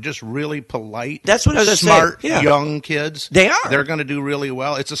do, they were just really polite. That's what I was smart, saying. Yeah. young kids. They are. They're going to do really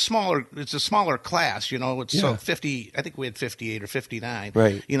well. It's a smaller class. It's 50. I think we had 58 or 59.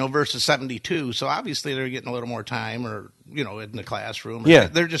 Right. Versus 72. So obviously they're getting a little more time, or in the classroom. Yeah.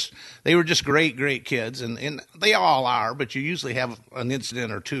 They were just great kids, and they all are. But you usually have an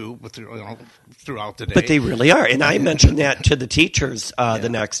incident or two throughout the day. But they really are, and I mentioned that to the teachers the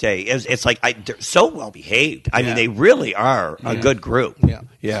next day. It's like they're so well behaved. I mean, they really are a good group.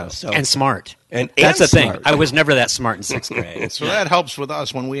 Yeah. So And smart. And that's the smart. thing. I was never that smart in 6th grade. So that helps with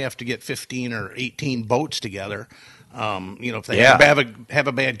us when we have to get 15 or 18 boats together. If they have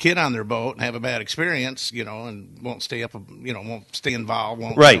a bad kid on their boat and have a bad experience, and won't stay up, won't stay involved,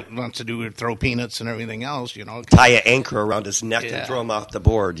 wants to do throw peanuts and everything else, tie an anchor around his neck and throw him off the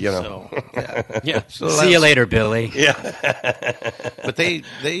board, So, Yeah. So See you later, Billy. But they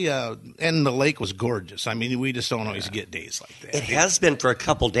and the lake was gorgeous. I mean, we just don't always get days like that. It has been for a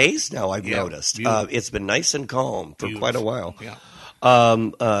couple days now. I've Yeah, noticed beautiful. it's been nice and calm for quite a while. Yeah.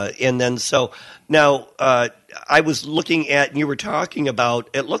 And then so now I was looking at, and you were talking about,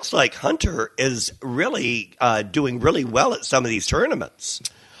 it looks like Hunter is really doing really well at some of these tournaments.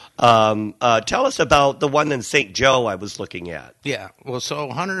 Tell us about the one in St. Joe I was looking at. Yeah, well, so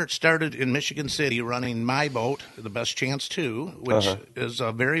Hunter started in Michigan City running my boat, the Best Chance 2, which is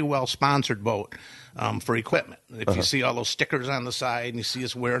a very well-sponsored boat for equipment. If you see all those stickers on the side and you see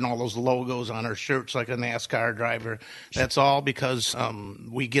us wearing all those logos on our shirts like a NASCAR driver, that's all because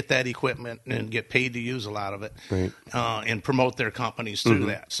we get that equipment and get paid to use a lot of it and promote their companies through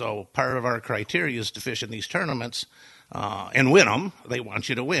that. So part of our criteria is to fish in these tournaments and win them. They want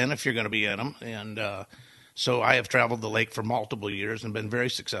you to win if you're going to be in them. And so I have traveled the lake for multiple years and been very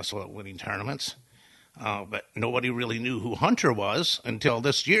successful at winning tournaments. But nobody really knew who Hunter was until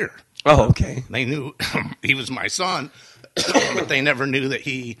this year. Oh, okay. They knew he was my son, but they never knew that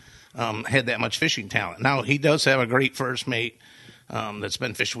he had that much fishing talent. Now, he does have a great first mate that's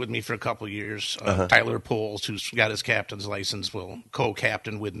been fishing with me for a couple of years. Tyler Poles, who's got his captain's license, will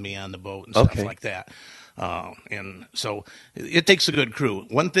co-captain with me on the boat and stuff like that. And so it takes a good crew.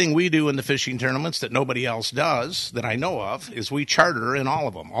 One thing we do in the fishing tournaments that nobody else does that I know of is we charter in all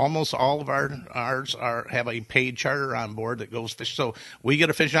of them. Almost all of ours have a paid charter on board that goes fish. So we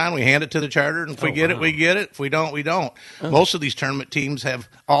get a fish on, we hand it to the charter, and if we get it, we get it. If we don't, we don't. Most of these tournament teams have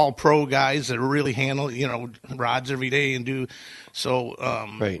all pro guys that really handle, rods every day and do. So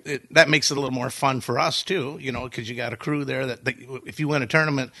that makes it a little more fun for us too, because you got a crew there that if you win a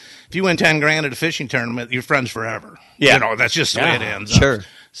tournament, if you win 10 grand at a fishing tournament, you're friends forever. Yeah. That's just the way it ends Sure. up.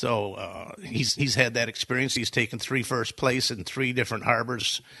 So he's had that experience. He's taken 3 first place in 3 different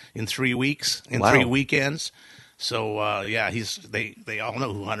harbors in 3 weeks, in 3 weekends. So they all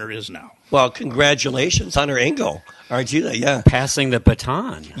know who Hunter is now. Well, congratulations on her angle, aren't you? Yeah. Passing the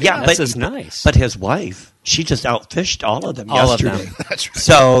baton. Yeah, this is nice. But his wife, she just outfished all of them All of yesterday. them. That's right.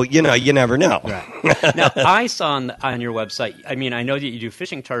 So, you never know. Right. Now, I saw on your website, I mean, I know that you do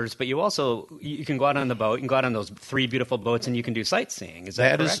fishing charters, but you can go out on the boat, you can go out on those 3 beautiful boats, and you can do sightseeing. Is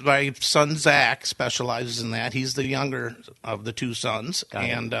that correct? Is my son Zach specializes in that. He's the younger of the 2 sons.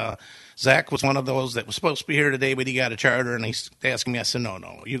 And Zach was one of those that was supposed to be here today, but he got a charter, and he's asking me. I said, no,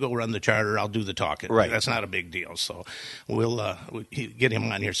 you go run the charter. I'll do the talking. Right. That's not a big deal. So we'll get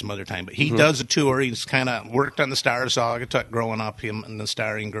him on here some other time. But he does a tour. He's kind of worked on the Star of Saugatuck growing up. Him and the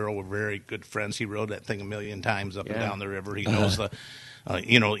Starring Girl were very good friends. He rode that thing a million times up and down the river. He knows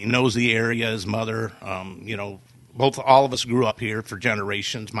he knows the area. His mother, all of us grew up here for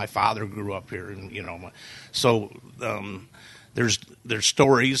generations. My father grew up here, and so. There's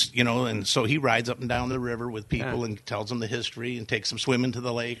stories, and so he rides up and down the river with people and tells them the history and takes them swimming to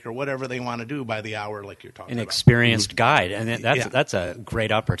the lake or whatever they want to do by the hour, like you're talking An about. experienced guide, and that's a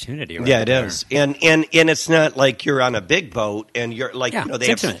great opportunity. Right Yeah, it there. is, and it's not like you're on a big boat and you're like they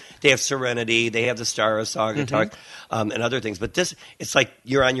intimate. have Serenity, they have the Star of Saugatuck, and other things, but it's like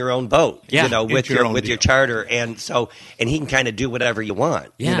you're on your own boat, with your charter, and he can kind of do whatever you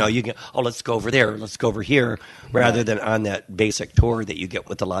want. Yeah. You can let's go over there, let's go over here, rather than on that basic tour that you get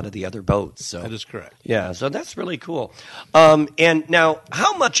with a lot of the other boats. So That is correct. yeah, so that's really cool. And now,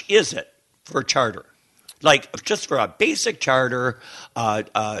 how much is it for charter? Like, just for a basic charter,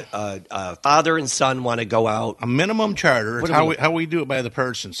 father and son want to go out. A minimum charter is What do how we do it by the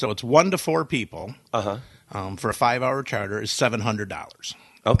person. So it's 1 to 4 people. For a 5-hour charter is $700.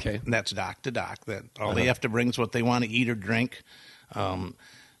 Okay. And that's dock to dock. That all they have to bring is what they want to eat or drink.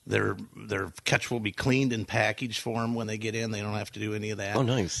 Their catch will be cleaned and packaged for them when they get in. They don't have to do any of that. Oh,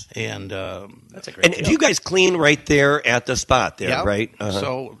 nice. And That's a great And deal. do you guys clean right there at the spot there, yeah, right?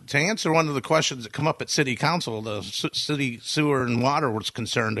 So to answer one of the questions that come up at City Council, the City Sewer and Water was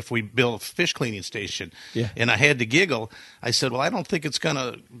concerned if we build a fish cleaning station. Yeah. And I had to giggle. I said, well, I don't think it's going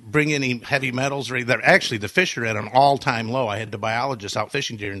to bring any heavy metals or anything. Actually, the fish are at an all-time low. I had the biologist out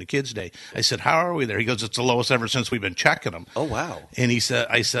fishing during the kids' day. I said, how are we there? He goes, it's the lowest ever since we've been checking them. Oh, wow. And I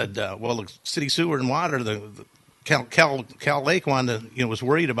said, well, the City Sewer and Water, the Cal Lake wanted to, was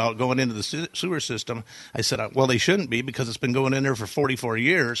worried about going into the sewer system. I said, well, they shouldn't be because it's been going in there for 44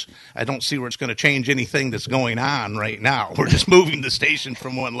 years. I don't see where it's going to change anything that's going on right now. We're just moving the station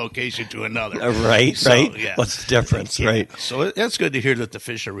from one location to another. Right. Yeah. What's the difference, right? So it's good to hear that the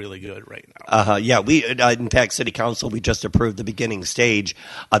fish are really good right now. Yeah, we in fact, City Council, we just approved the beginning stage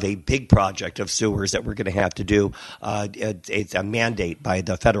of a big project of sewers that we're going to have to do. It's a mandate by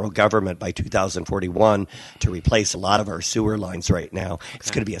the federal government by 2041 to replace a lot of our sewer lines right now. It's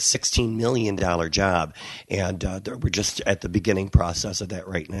going to be a $16 million job, and we're just at the beginning process of that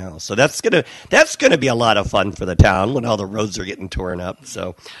right now. So that's gonna be a lot of fun for the town when all the roads are getting torn up.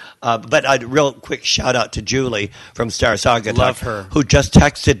 So, but a real quick shout out to Julie from Star Saugatuck, Love her. who just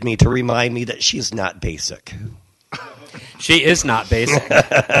texted me to remind me that she's not basic. She is not basic,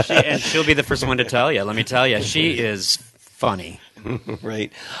 and she'll be the first one to tell you. Let me tell you, she is funny.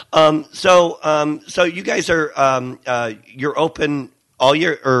 Right. So you guys are you're open all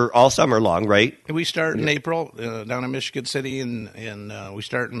year or all summer long, right? We start in April down in Michigan City, and we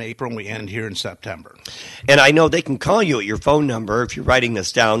start in April and we end here in September. And I know they can call you at your phone number. If you're writing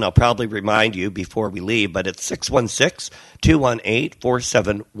this down, I'll probably remind you before we leave, but it's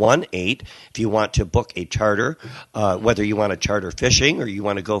 616-218-4718 if you want to book a charter, whether you want to charter fishing or you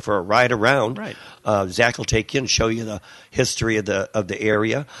want to go for a ride around. Right. Zach will take you and show you the history of the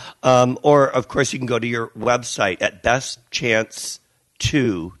area. Or, of course, you can go to your website at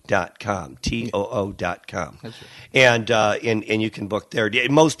bestchance2.com, TOO.com. That's right. And you can book there.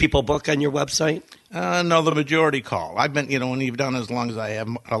 Most people book on your website? No, the majority call. I've been, when you've done as long as I have,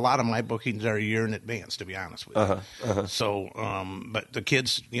 a lot of my bookings are a year in advance, to be honest with you. So, but the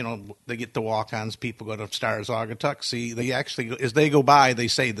kids, they get the walk-ons. People go to Star of Saugatuck. See, they actually, as they go by, they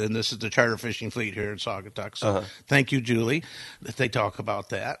say, then this is the charter fishing fleet here in Saugatuck. So thank you, Julie, that they talk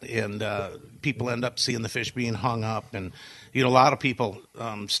about that. And people end up seeing the fish being hung up. And, a lot of people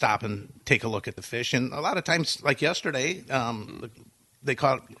stop and take a look at the fish. And a lot of times, like yesterday, they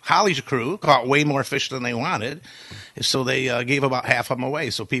caught Holly's crew caught way more fish than they wanted, so they gave about half of them away.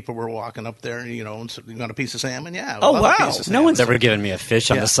 So people were walking up there, and you want a piece of salmon? Yeah. Oh, love a wow. piece of No salmon. one's ever given me a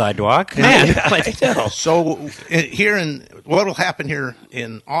fish on Yeah. the sidewalk. Man, I know. So what will happen here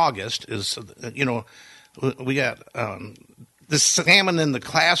in August is, we got the salmon in the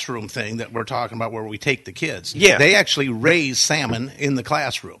classroom thing that we're talking about, where we take the kids. Yeah. They actually raise salmon in the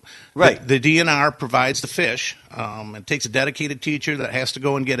classroom. Right. The DNR provides the fish. It takes a dedicated teacher that has to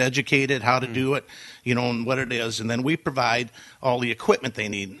go and get educated how to do it, and what it is, and then we provide all the equipment they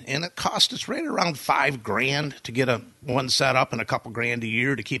need. And it costs us right around $5,000 to get one set up, and a couple grand a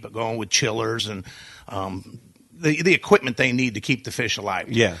year to keep it going with chillers and the equipment they need to keep the fish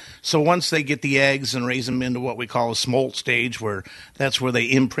alive. Yeah. So once they get the eggs and raise them into what we call a smolt stage, where that's where they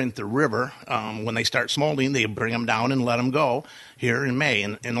imprint the river. When they start smolting, they bring them down and let them go here in May.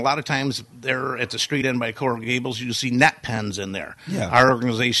 And a lot of times they're at the street end by Coral Gables, you see net pens in there. Yeah. Our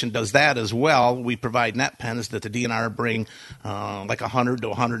organization does that as well. We provide net pens that the DNR bring like 100 to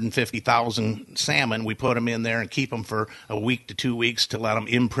 150,000 salmon. We put them in there and keep them for a week to 2 weeks to let them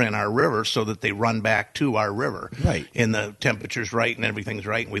imprint our river so that they run back to our river. Right. And the temperature's right and everything's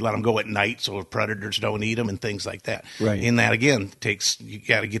right. And we let them go at night so predators don't eat them and things like that. Right. And that, again, you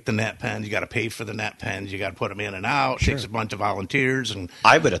got to get the net pens. You got to pay for the net pens. You got to put them in and out. It takes a bunch of volunteers. And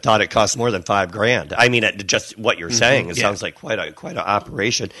I would have thought it cost more than $5,000. I mean, just what you're saying, it Yeah. sounds like quite an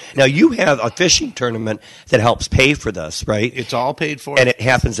operation. Now, you have a fishing tournament that helps pay for this, right? it's all paid for. And it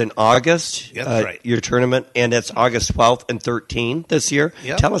happens in August. Yeah, that's right. Your tournament, and it's August 12th and 13th this year.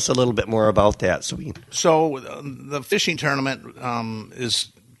 Yep. Tell us a little bit more about that. So the fishing tournament is,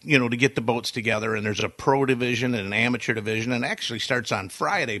 to get the boats together, and there's a pro division and an amateur division, and it actually starts on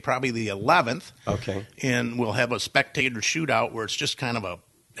Friday, probably the 11th. Okay. And we'll have a spectator shootout where it's just kind of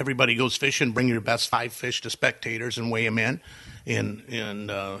everybody goes fishing, bring your best 5 fish to spectators and weigh them in. And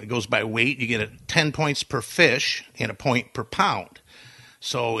it goes by weight. You get 10 points per fish and a point per pound.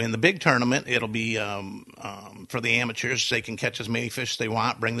 So in the big tournament, it'll be for the amateurs. They can catch as many fish as they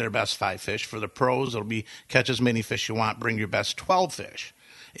want, bring their best 5 fish. For the pros, it'll be catch as many fish you want, bring your best 12 fish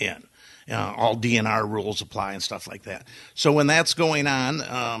in. All DNR rules apply and stuff like that. So when that's going on,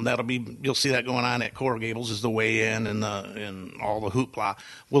 you'll see that going on at Coral Gables is the weigh-in and all the hoopla.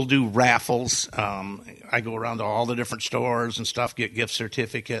 We'll do raffles. I go around to all the different stores and stuff, get gift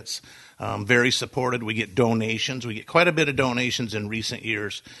certificates. Very supported. We get donations. We get quite a bit of donations in recent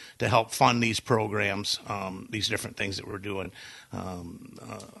years to help fund these programs, these different things that we're doing.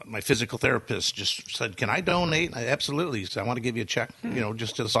 My physical therapist just said, "Can I donate?" Absolutely. So I want to give you a check,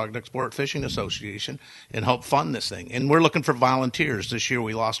 just to the Saugatuck Sport Fishing Association and help fund this thing. And we're looking for volunteers. This year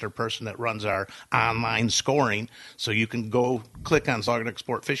we lost our person that runs our online scoring, so you can go click on Saugatuck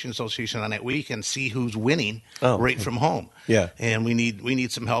Sport Fishing Association on that week and see who's winning from home. Yeah. And we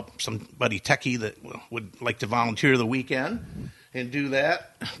need some help, somebody techie that would like to volunteer the weekend and do that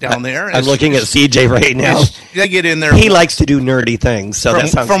down there. I'm looking at CJ right now. They get in there. He likes to do nerdy things, so that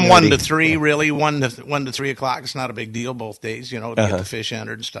sounds from nerdy. 1 to 3, really 1 to 3 o'clock. It's not a big deal both days, to get the fish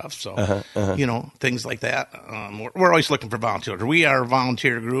entered and stuff. So things like that. We're always looking for volunteers. We are a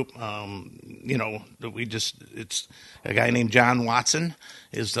volunteer group. It's a guy named John Watson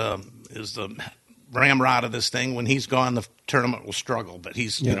is the ramrod of this thing. When he's gone, the tournament will struggle, but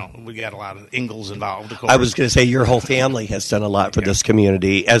he's, we got a lot of Ingalls involved, of course. I was going to say your whole family has done a lot for this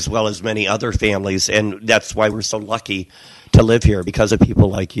community, as well as many other families, and that's why we're so lucky to live here, because of people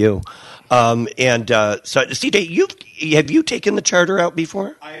like you. So, CJ, have you taken the charter out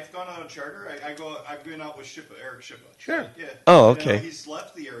before? I have gone on a charter. I've been out with Eric Shippa. Sure. Yeah. Oh, okay. He's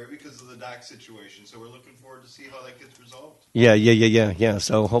left the area because of the dock situation, so we're looking forward to see how that gets resolved. Yeah.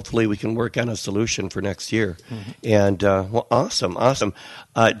 So hopefully we can work on a solution for next year. And, awesome.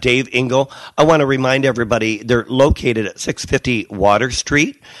 Dave Engel, I want to remind everybody, they're located at 650 Water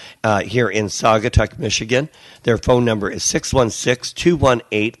Street here in Saugatuck, Michigan. Their phone number is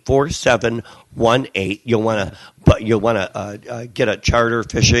 616-218-4718. You'll want to get a charter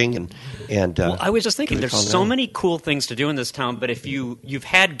fishing and. Well, I was just thinking, there's so many cool things to do in this town. But if you've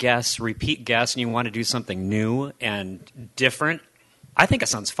had guests, repeat guests, and you want to do something new and different, I think it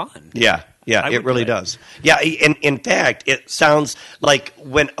sounds fun. Yeah, it really does. Yeah, in fact, it sounds like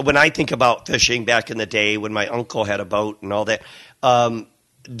when I think about fishing back in the day when my uncle had a boat and all that.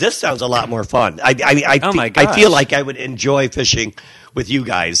 This sounds a lot more fun. I feel like I would enjoy fishing with you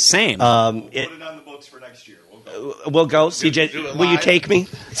guys. Same. We'll put it on the books for next year. We'll go. CJ, will you take me?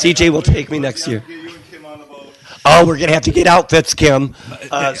 CJ will take me next year. Get you and Kim on the boat. Oh, we're gonna have to get outfits, Kim.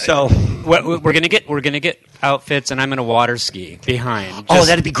 So we're gonna get outfits, and I'm gonna water ski behind. Oh,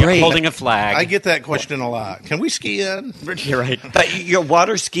 that'd be great. Holding a flag. I get that question a lot. Can we ski in? You're right. Your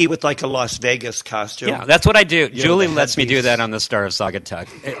water ski with like a Las Vegas costume. Yeah, that's what I do. You Julie know, lets me do that on the Star of Saugatuck.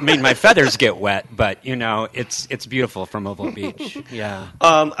 I mean, my feathers get wet, but it's beautiful from Mobile Beach. Yeah.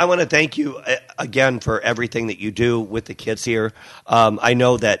 I want to thank you again for everything that you do with the kids here. I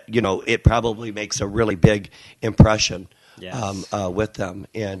know that it probably makes a really big impression Yes. with them,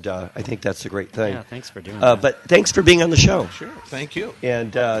 and I think that's a great thing. Yeah, thanks for doing that. But thanks for being on the show. Sure. Thank you.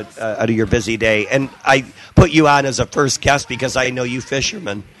 And out of your busy day, and I put you on as a first guest because I know you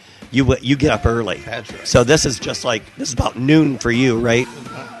fishermen. You get up early. That's right. So this is about noon for you, right?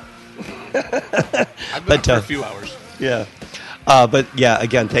 I've been up for a few hours. Yeah. But yeah,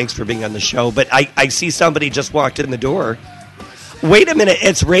 again, thanks for being on the show. But I see somebody just walked in the door. Wait a minute,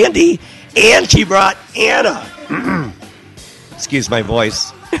 it's Randy, and she brought Anna. Excuse my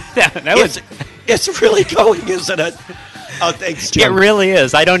voice. It's really going, isn't it? Oh, thanks, Jim. It really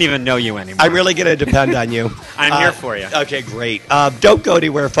is. I don't even know you anymore. I'm really going to depend on you. I'm here for you. Okay, great. Don't go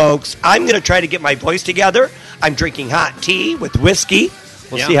anywhere, folks. I'm going to try to get my voice together. I'm drinking hot tea with whiskey.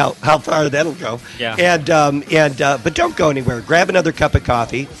 We'll see how far that'll go. Yeah. But don't go anywhere. Grab another cup of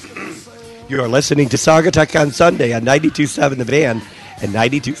coffee. You are listening to Saugatuck on Sunday on 92.7 The Van and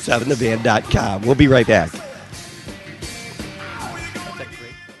 92.7thevan.com. We'll be right back.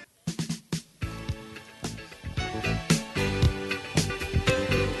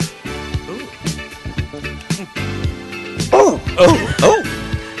 Oh,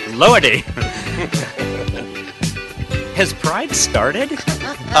 Lordy. Has Pride started?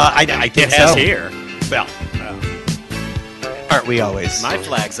 I think It has so. here. Well, aren't we always? My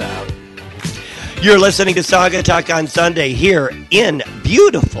flag's out. You're listening to Saugatuck on Sunday here in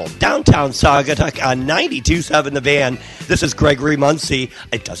beautiful downtown Saugatuck on 92.7 The Van. This is Gregory Muncie.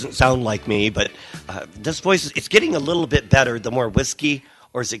 It doesn't sound like me, but this voice, it's getting a little bit better the more whiskey,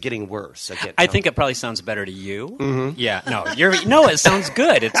 or is it getting worse? I think it probably sounds better to you. Mm-hmm. Yeah, no, it sounds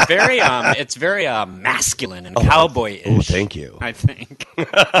good. It's very masculine and cowboy-ish. Oh, thank you. I think.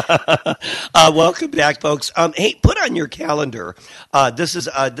 Welcome back, folks. Hey, put on your calendar. This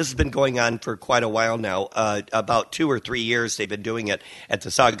has been going on for quite a while now. About 2 or 3 years they've been doing it at the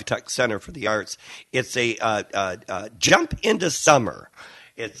Saugatuck Center for the Arts. It's a jump into summer.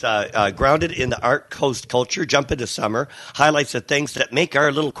 It's grounded in the art coast culture. Jump into summer highlights the things that make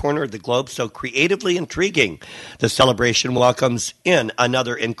our little corner of the globe so creatively intriguing. The celebration welcomes in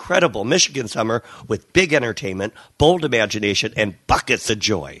another incredible Michigan summer with big entertainment, bold imagination, and buckets of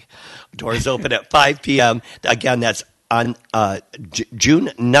joy. Doors open at 5 p.m. Again, that's on June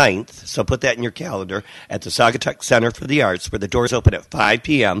 9th, so put that in your calendar, at the Saugatuck Center for the Arts, where the doors open at 5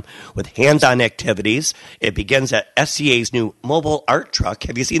 p.m. with hands-on activities. It begins at SCA's new mobile art truck.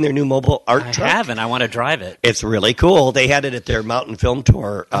 Have you seen their new mobile art truck? I haven't. I want to drive it. It's really cool. They had it at their Mountain Film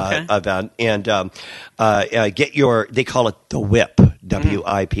Tour event. And they call it the Whip,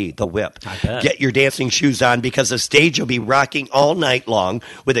 W-I-P, the Whip. I bet. Get your dancing shoes on because the stage will be rocking all night long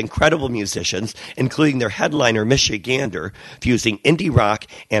with incredible musicians, including their headliner, Michigander, fusing indie rock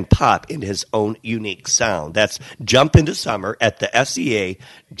and pop into his own unique sound. That's Jump Into Summer at the SCA,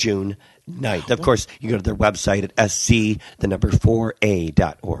 June 9th. Of course, you go to their website at sc4a.org.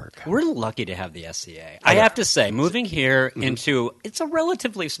 We're lucky to have the SCA. I have to say, moving here into, it's a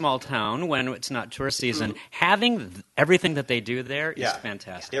relatively small town when it's not tourist season, having everything that they do there is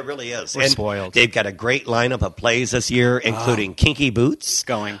fantastic. It really is. We're spoiled. They've got a great lineup of plays this year, including Kinky Boots.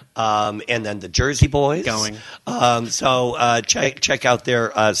 Going. And then the Jersey Boys. Going. So check out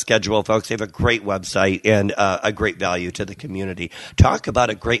their schedule, folks. They have a great website and a great value to the community. Talk about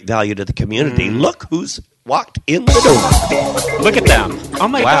a great value to the community. Look who's walked in the door. Look at them. Oh,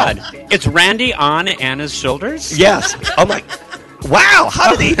 my Wow. God. It's Randy on Anna's shoulders? Yes. Oh, my. Wow.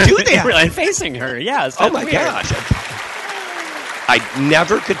 How do they do that? Really, facing her, yes. Oh, that's my weird. gosh. I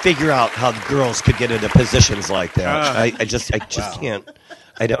never could figure out how the girls could get into positions like that. I just can't.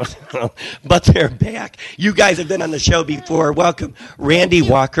 I don't know. But they're back. You guys have been on the show before. Welcome, Randy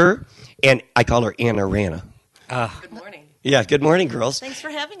Walker, and I call her Anna Rana. Good morning. Yeah, good morning, girls. Thanks for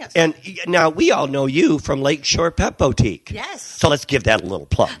having us. And now we all know you from Lakeshore Pet Boutique. Yes. So let's give that a little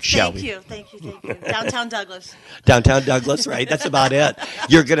plug, shall we? Thank you. Downtown Douglas. Downtown Douglas, right? That's about it.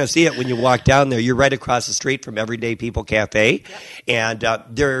 You're going to see it when you walk down there. You're right across the street from Everyday People Cafe. Yep. And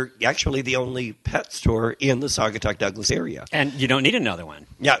they're actually the only pet store in the Saugatuck Douglas area. And you don't need another one.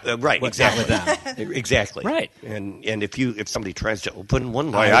 Yeah, right. Exactly. Them. Exactly. Right. And if somebody tries to open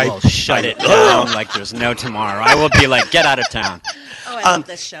one, I will shut it down like there's no tomorrow. I will be like, get out of town. Oh, I love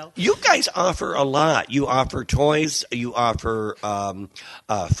this show. You guys offer a lot. You offer toys. You offer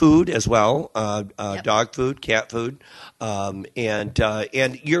food as well, Yep. dog food, cat food,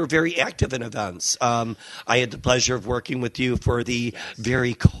 and you're very active in events. I had the pleasure of working with you for the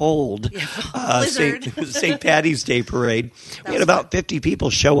very cold Blizzard. St. Patty's Day parade. We had about 50 people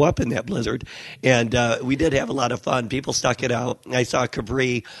show up in that blizzard, and we did have a lot of fun. People stuck it out. I saw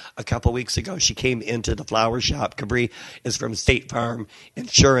Cabri a couple weeks ago. She came into the flower shop. Cabri is from State Farm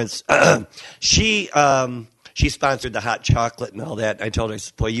Insurance. She she sponsored the hot chocolate and all that. I told her, I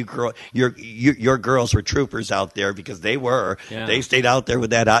said, boy, your girls were troopers out there because they were. Yeah. They stayed out there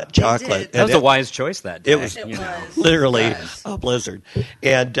with that hot chocolate. did. That was a wise choice that day. It was It you know. was. literally Yes. a blizzard.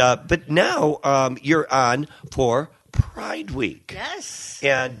 And but now you're on for Pride Week. Yes.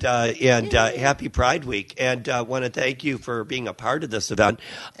 And happy Pride Week. And want to thank you for being a part of this event.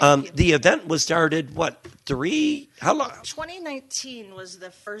 Thank you. The event was started, how long? 2019 was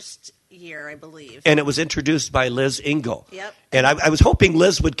the first year, I believe. And it was introduced by Liz Engel. Yep. And I was hoping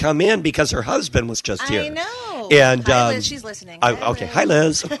Liz would come in because her husband was just here. I know. And, Hi, Liz. She's listening. Okay. Hi,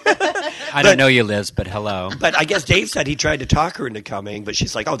 Liz. I don't know you, Liz, but hello. But I guess Dave said he tried to talk her into coming, but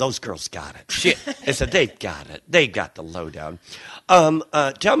she's like, "Oh, those girls got it." I said, "They've got it. They got the lowdown."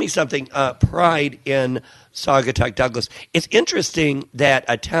 Tell me something. Pride in Saugatuck, Douglas. It's interesting that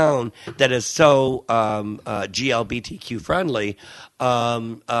a town that is so GLBTQ friendly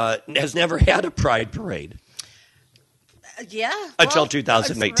has never had a Pride parade. Yeah. Until well,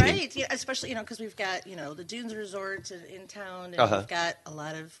 2019. Right. Yeah, especially, because we've got, the Dunes Resort in town, and we've got a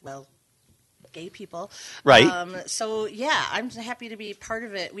lot of, gay people. Right. So, yeah, I'm happy to be part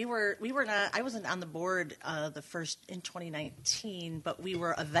of it. We were not, I wasn't on the board the first in 2019, but we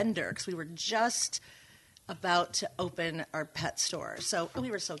were a vendor because we were just about to open our pet store. So we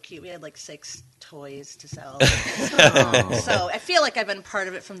were so cute. We had like 6 toys to sell. So I feel like I've been part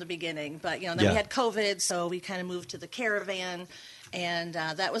of it from the beginning. But, then we had COVID, so we kind of moved to the caravan. And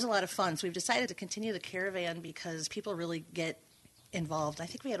that was a lot of fun. So we've decided to continue the caravan because people really get involved. I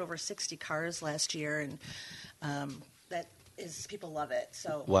think we had over 60 cars last year, and people love it.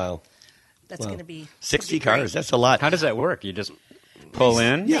 So Wow. that's going to be 60 great. cars. That's a lot. How does that work? You just pull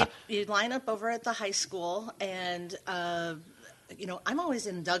in? Yeah. You line up over at the high school, and I'm always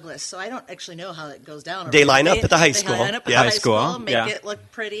in Douglas, so I don't actually know how it goes down. They line up at the high school. They line up at Yeah. the High high school, school, make yeah. it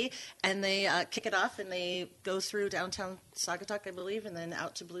look pretty, and they kick it off, and they go through downtown Saugatuck, I believe, and then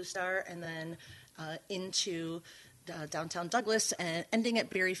out to Blue Star, and then into downtown Douglas, and ending at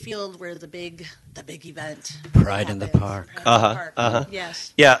Berry Field, where the big event. Pride in the happens. Park. Pride in the Park.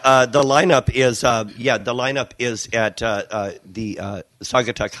 Yes. Yeah, the lineup is at the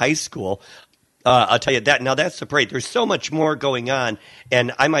Saugatuck High School. I'll tell you that. Now that's the parade. There's so much more going on,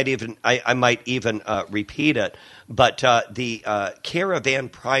 and I might even repeat it. But the Caravan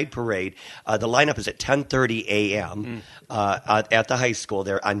Pride Parade, the lineup is at 10:30 a.m. At the high school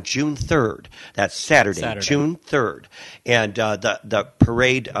there on June 3rd. That's Saturday. June 3rd. And the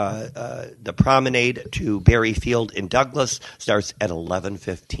parade, the promenade to Berry Field in Douglas starts at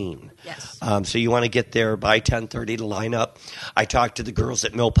 11:15. Yes. So you want to get there by 10:30 to line up. I talked to the girls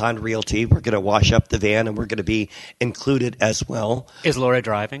at Mill Pond Realty. We're going to wash up the van, and we're going to be included as well. Is Laura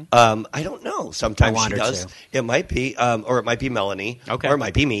driving? I don't know. Sometimes I want she her does. to. It might be, or it might be Melanie. Okay. Or it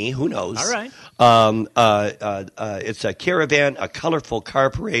might be me. Who knows? All right. It's a caravan, a colorful car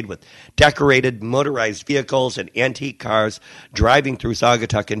parade with decorated motorized vehicles and antique cars driving through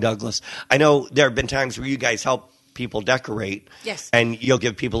Saugatuck and Douglas. I know there have been times where you guys help people decorate. Yes. And you'll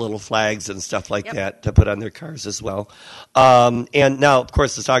give people little flags and stuff like Yep. that to put on their cars as well. And now, of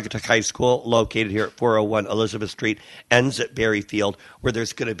course, the Saugatuck High School, located here at 401 Elizabeth Street, ends at Berry Field, where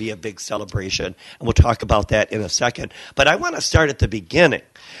there's going to be a big celebration. And we'll talk about that in a second. But I want to start at the beginning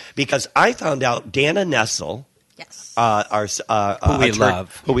because I found out Dana Nessel, Yes.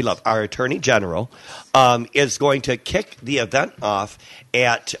 who we love, our Attorney General, is going to kick the event off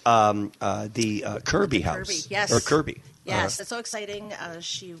at the Kirby House. Kirby, yes. Or Kirby. Yes, that's so exciting.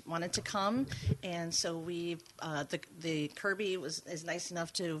 She wanted to come, and so the Kirby is nice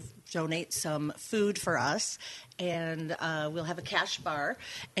enough to donate some food for us, and we'll have a cash bar,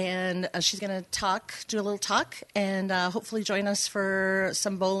 and she's going to do a little talk, and hopefully join us for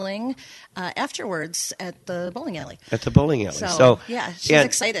some bowling afterwards at the bowling alley. At the bowling alley. So yeah, she's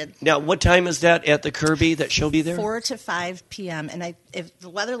excited. Now, what time is that at the Kirby that she'll be there? 4 to 5 p.m. And if the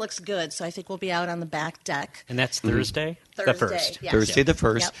weather looks good, so I think we'll be out on the back deck. And that's Thursday? The Thursday, 1st. yes. Thursday the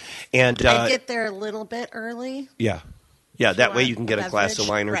 1st. Yep. And I'd get there a little bit early. yeah, that way want you can get a glass of beverage.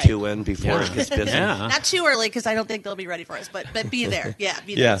 wine or Right. two in before Yeah. it gets busy. Yeah. Not too early because I don't think they'll be ready for us, but be there. Yeah,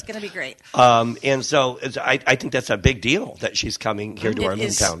 be there. Yeah. It's going to be great. And so I think that's a big deal that she's coming here to our It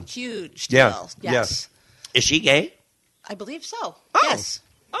is hometown. huge Yeah, deal. yeah. Yes. Is she gay? I believe so. Oh. Yes.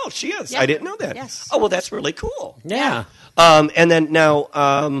 Oh, she is. Yeah. I didn't know that. Yes. Oh, well, that's really cool. Yeah. And then now,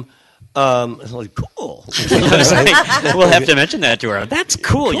 like, cool. We'll have to mention that to her. That's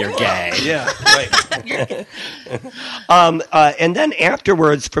cool, you're gay. Yeah, right. And then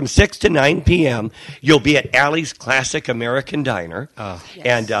afterwards, from 6 to 9 p.m., you'll be at Alley's Classic American Diner, Yes.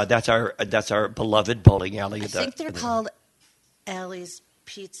 and that's our beloved bowling alley. I think they're called Allie's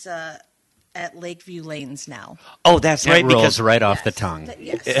Pizza at Lakeview Lanes now. Oh, that's It right. rolls Because right off the tongue.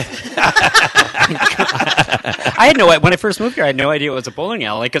 Yes. I had when I first moved here, I had no idea it was a bowling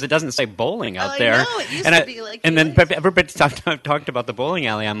alley because it doesn't say bowling out I there. know, it used and to be like and then Lakeview. everybody talked about the bowling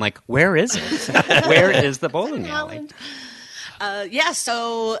alley. I'm like, where is it? Where is the bowling alley?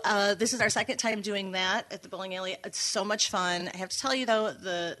 So this is our second time doing that at the bowling alley. It's so much fun. I have to tell you though,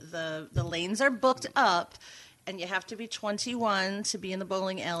 the lanes are booked up, and you have to be 21 to be in the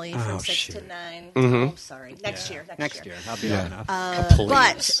bowling alley from 6 to 9. Oh, sorry. Next year. Next year, I'll be enough.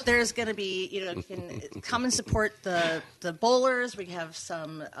 But there's going to be, you can come and support the bowlers. We have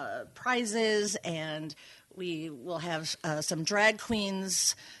some prizes, and we will have some drag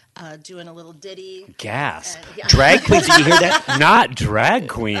queens doing a little ditty. Gasp. drag queens, did you hear that? Not drag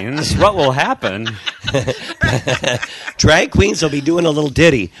queens. What will happen? Drag queens will be doing a little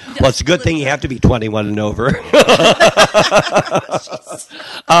ditty. Well, it's a good thing you have to be 21 and over.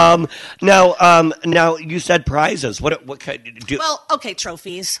 Now you said prizes. What kind? Well, okay,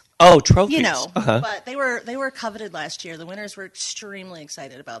 trophies. Oh, trophies. You know, but they were coveted last year. The winners were extremely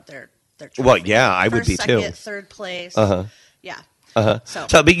excited about their trophy. Well, yeah, I would First, be too. second, third place. Yeah. So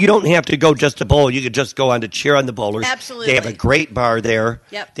But you don't have to go just to bowl. You could just go on to cheer on the bowlers. Absolutely. They have a great bar there.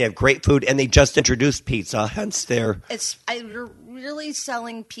 Yep. They have great food, and they just introduced pizza. Hence, they're we're really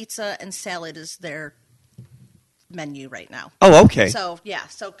selling pizza and salad as their menu right now. oh, okay. So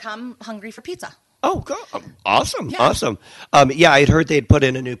come hungry for pizza. Oh, awesome, Yeah. awesome. I had heard they'd put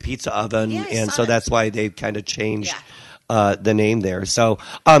in a new pizza oven, Yeah, I and saw so it. that's why they've kind of changed the name there. So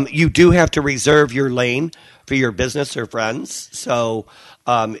you do have to reserve your lane for your business or friends. So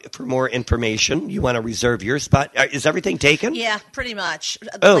for more information, you want to reserve your spot. Is everything taken? Yeah, pretty much.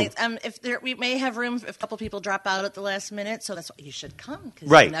 Oh. We may have room if a couple people drop out at the last minute, so that's why you should come, because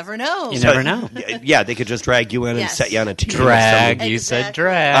Right. you never know. You never know. Yeah, they could just drag you in and Yes. set you on a team. Drag. Exactly. You said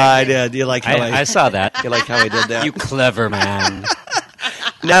drag. I did. You like how I saw that. You like how I did that? You clever man.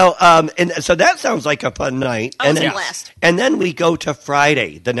 Now, and so that sounds like a fun night. Oh, and it's a then, blast. And then we go to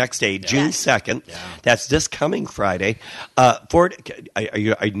Friday, the next day, June Yes. 2nd. That's this coming Friday. Are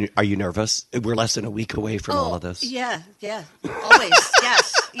you nervous? We're less than a week away from all of this. Yeah, always,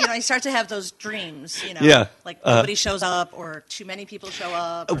 yes. I start to have those dreams, Yeah. like nobody shows up or too many people show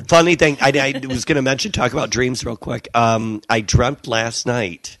up. Funny thing, I was going to talk about dreams real quick. I dreamt last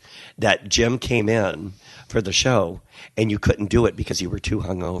night that Jim came in for the show, and you couldn't do it because you were too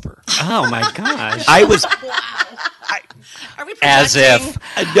hungover. Oh my gosh. I was. Are we As projecting?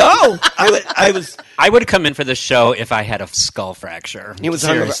 if No, I was. I would come in for the show if I had a skull fracture. He was hungover.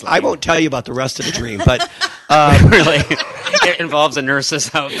 Seriously. I won't tell you about the rest of the dream, but Really, it involves a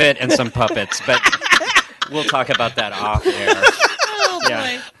nurse's outfit and some puppets, but we'll talk about that off air. Oh,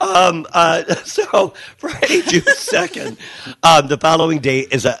 boy. So Friday, June 2nd, the following day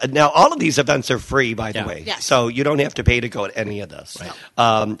is now all of these events are free, by the Yeah. way. Yes. So you don't have to pay to go to any of this.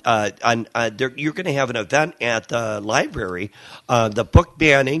 You're going to have an event at the library, the book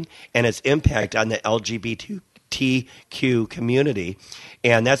banning and its impact on the LGBTQ community.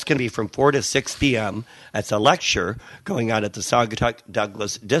 And that's going to be from 4 to 6 p.m. That's a lecture going on at the Saugatuck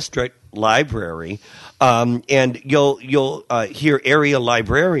Douglas District Library. And you'll hear area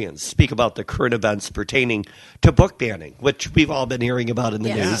librarians speak about the current events pertaining to book banning, which we've all been hearing about in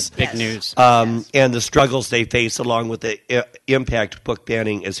the news. Big news. And the struggles they face along with the impact book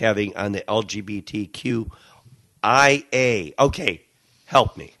banning is having on the LGBTQIA. Okay,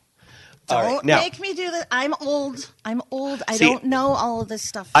 help me. All Don't right, now, make me do that. I'm old. I See, don't know all of this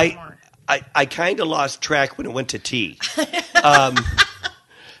stuff I anymore. kind of lost track when it went to T.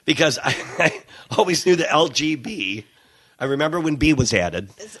 Because I always knew the LGB. I remember when B was added.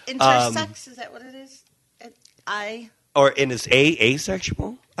 Is intersex, is that what it is? And is A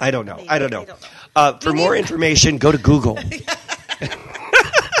asexual? I don't know. Maybe. I don't know. I don't know. For more information, go to Google.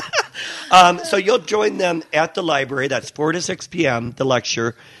 So you'll join them at the library. That's 4 to 6 p.m., the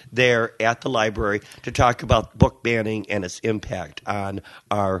lecture there at the library to talk about book banning and its impact on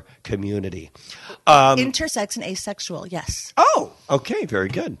our community. Intersex and asexual, yes. Oh, okay, very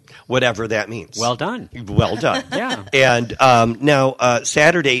good. Whatever that means. Well done. Well done. Yeah. And now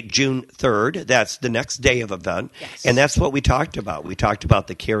Saturday, June 3rd, that's the next day of event. Yes. And that's what we talked about. We talked about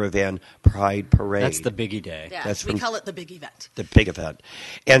the Caravan Pride Parade. That's the biggie day. Yeah, That's we from- call it the big event. the big event.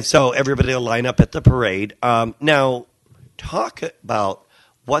 And so everybody will line up at the parade. Now, talk about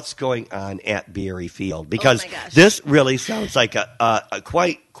what's going on at Beery Field, because Oh my gosh. this really sounds like a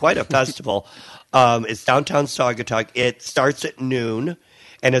quite a festival. It's downtown Saugatuck. It starts at noon,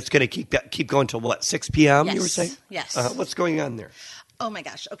 and it's going to keep going till what, 6 p.m. You were Yes, saying? yes. What's going on there? Oh my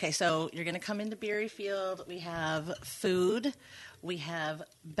gosh. Okay, so you're going to come into Berryfield. We have food. We have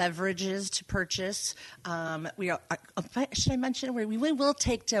beverages to purchase. We are. Should I mention we will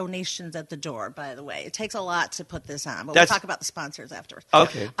take donations at the door? By the way, it takes a lot to put this on, but we'll talk about the sponsors afterwards.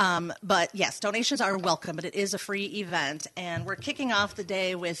 Okay. But yes, donations are welcome, but it is a free event, and we're kicking off the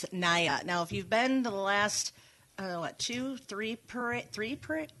day with Naya. Now, if you've been to the last, three.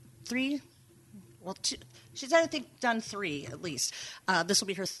 Well, two. She's, I think, done 3 at least. This will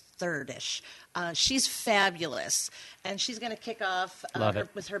be her third-ish. She's fabulous, and she's going to kick off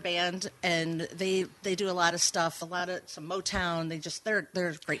with her band. And they do a lot of stuff, some Motown. They're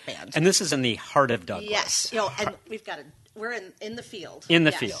a great band. And this is in the heart of Douglas. Yes, and we're in the field. In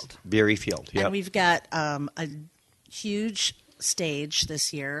the field, Berryfield. Yeah, and we've got a huge stage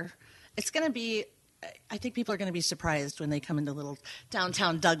this year. It's going to be. I think people are going to be surprised when they come into little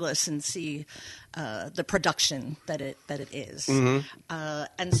downtown Douglas and see the production that it is. Mm-hmm.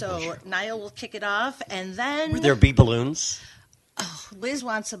 And so Niall will kick it off, and then will there be balloons? Oh, Liz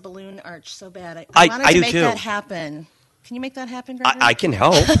wants a balloon arch so bad. I wanted to make that happen. Can you make that happen, Gregory? I can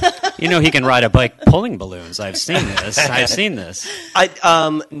help. He can ride a bike pulling balloons. I've seen this.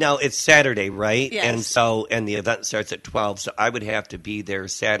 Now it's Saturday, right? Yes. And the event starts at 12, so I would have to be there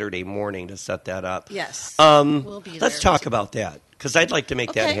Saturday morning to set that up. Yes. We'll be there. Let's talk about that, because I'd like to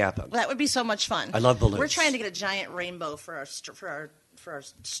make that happen. Well, that would be so much fun. I love balloons. We're trying to get a giant rainbow for our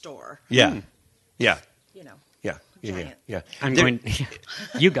store. Yeah. Yeah. Yeah. You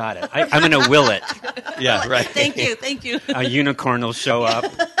got it. I'm going to will it. Yeah, right. Thank you. A unicorn will show up.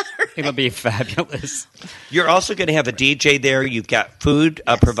 It'll be fabulous. You're also going to have a DJ there. You've got food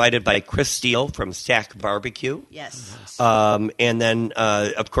provided by Chris Steele from Stack Barbecue. Yes. And then,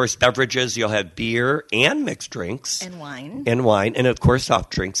 of course, beverages. You'll have beer and mixed drinks. And wine. And, of course,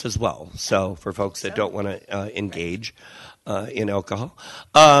 soft drinks as well. So for folks that don't want to engage. In alcohol.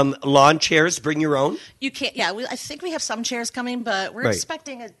 Lawn chairs, bring your own? You can't, I think we have some chairs coming, but we're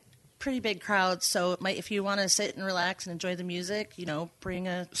expecting a pretty big crowd. So if you want to sit and relax and enjoy the music, bring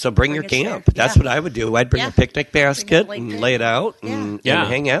your camp. That's what I would do. I'd bring a picnic basket and lay it out and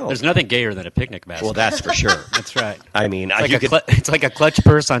hang out. There's nothing gayer than a picnic basket. Well, that's for sure. That's right. I mean, it's like a clutch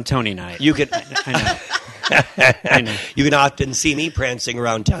purse on Tony night. You could. I know. You can often see me prancing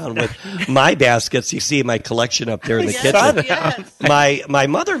around town with my baskets. You see my collection up there in the kitchen. Yes. My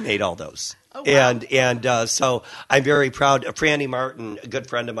mother made all those. Oh, wow. And so I'm very proud. Franny Martin, a good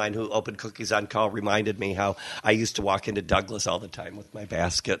friend of mine who opened Cookies on Call, reminded me how I used to walk into Douglas all the time with my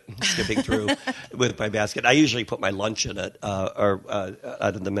basket, skipping through with my basket. I usually put my lunch in it, or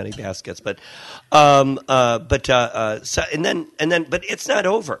out of the many baskets. But it's not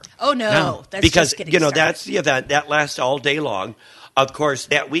over. Oh no, that's because just getting started. That's the event that lasts all day long. Of course,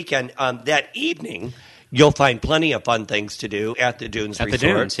 that weekend, that evening. You'll find plenty of fun things to do at the Dunes Resort. The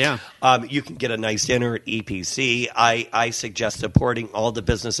Dunes, yeah. You can get a nice dinner at EPC. I suggest supporting all the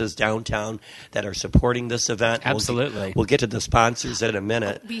businesses downtown that are supporting this event. Absolutely. We'll get to the sponsors in a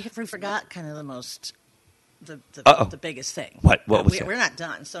minute. We forgot kind of the biggest thing. What was that? We're not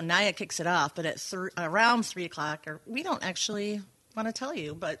done. So Naya kicks it off, but at around 3 o'clock, or we don't actually want to tell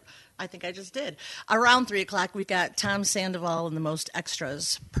you, but I think I just did. Around 3 o'clock, we've got Tom Sandoval and the Most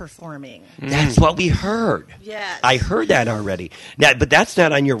Extras performing. That's what we heard. Yes. I heard that already. Now, but that's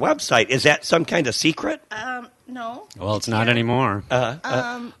not on your website. Is that some kind of secret? No. Well, it's not anymore.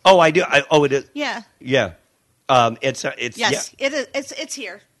 I do. It is. Yeah. Yeah. It's yes. Yeah. It is. It's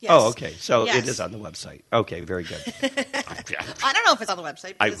here. Yes. Oh, okay. So yes. It is on the website. Okay, very good. I don't know if it's on the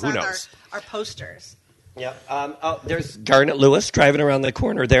website, but it's on our posters. Yep. There's Garnet Lewis driving around the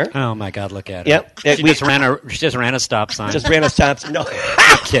corner there. Oh my God! Look at her. Yep. She just ran a stop sign. Just ran a stop sign. No,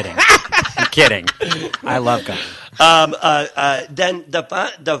 I'm kidding. I'm kidding. I love Garnet. Then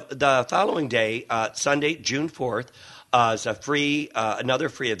the following day, Sunday, June 4th, is another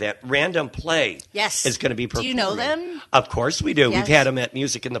free event. Random Play. Yes. Is going to be performing. Do you know them? Of course we do. Yes. We've had them at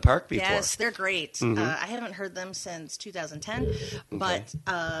Music in the Park before. Yes, they're great. Mm-hmm. I haven't heard them since 2010, but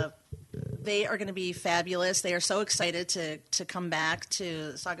they are going to be fabulous. They are so excited to come back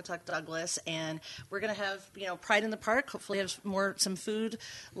to Saugatuck Douglas, and we're going to have Pride in the Park. Hopefully, have some food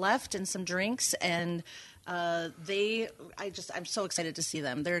left and some drinks, and I'm so excited to see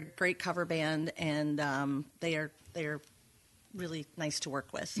them. They're a great cover band, and they are really nice to work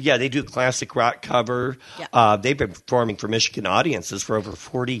with. Yeah, they do classic rock cover. Yeah. They've been performing for Michigan audiences for over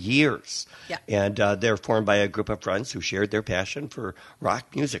 40 years. Yeah. And they're formed by a group of friends who shared their passion for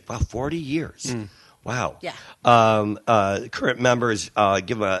rock music. Wow, 40 years. Wow. Yeah. Current members,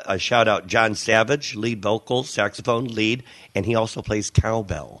 give a shout out. John Savage, lead vocals, saxophone, lead, and he also plays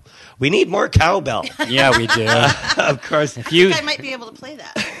cowbell. We need more cowbell. Yeah, we do. Of course. I think I might be able to play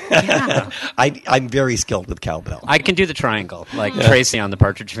that. I'm very skilled with cowbell. I can do the triangle, like Tracy on the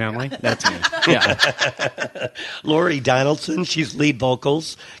Partridge Family. That's me. Yeah. Lori Donaldson, she's lead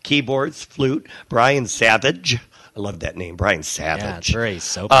vocals, keyboards, flute. Brian Savage. I love that name, Brian Savage. Yeah, it's very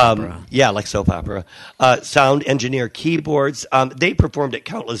soap opera. Yeah, like soap opera. Sound engineer, keyboards. They performed at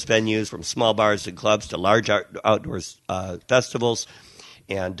countless venues, from small bars and clubs to large outdoors festivals.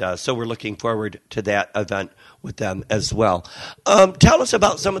 And so we're looking forward to that event with them as well. Tell us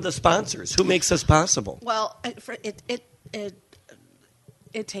about some of the sponsors. Who makes this possible? Well,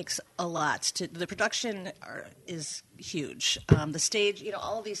 it takes a lot. The production is huge. The stage,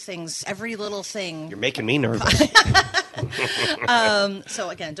 all of these things, every little thing. You're making me nervous. So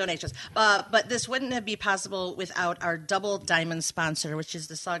again, donations. But this wouldn't be possible without our double diamond sponsor, which is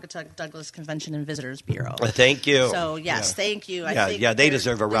the Saugatuck Douglas Convention and Visitors Bureau. Thank you. So yes, thank you. I think they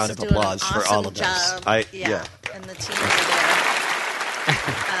deserve a round of applause for all of this. Job. And the team over there.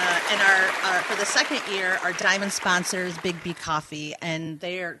 And our for the second year, our diamond sponsors, Big B Coffee, and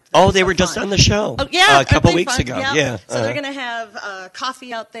they were just on the show. Oh yeah, a couple weeks ago. Yep. Yeah, so they're going to have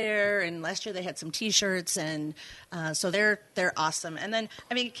coffee out there, and last year they had some T-shirts, and so they're awesome. And then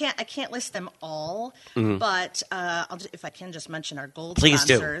I can't list them all, but if I can just mention our gold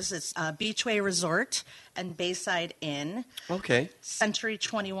sponsors, do. It's Beachway Resort and Bayside Inn. Okay. Century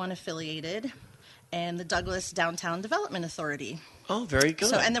 21 affiliated, and the Douglas Downtown Development Authority. Oh, very good.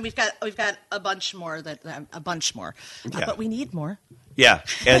 So, and then we've got a bunch more but we need more. Yeah,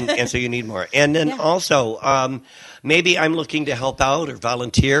 and so you need more. And then also, maybe I'm looking to help out or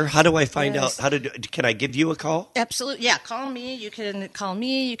volunteer. How do I find out how to do? Can I give you a call? Absolutely, yeah. Call me. You can call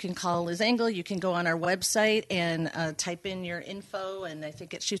me. You can call Liz Engel. You can go on our website and type in your info, and I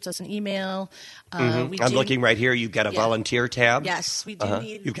think it shoots us an email. I'm looking right here. You've got a volunteer tab. Yes, we do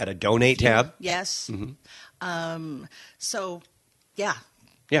need. You've got a donate tab. Yes. So, yeah.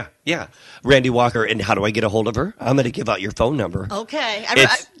 Yeah. Randy Walker, and how do I get a hold of her? I'm going to give out your phone number. Okay.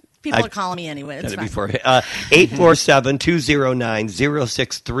 People are calling me anyway. It's fine.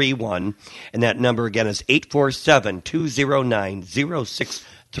 847-209-0631. And that number again is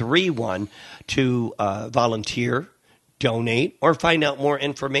 847-209-0631 to volunteer, donate, or find out more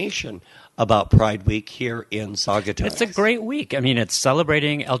information about Pride Week here in Saugatuck. It's a great week. I mean, it's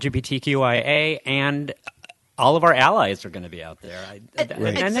celebrating LGBTQIA, and all of our allies are going to be out there.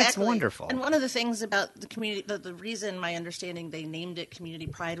 And that's wonderful. And one of the things about the community, the reason my understanding they named it Community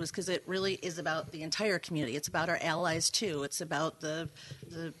Pride was because it really is about the entire community. It's about our allies, too. It's about the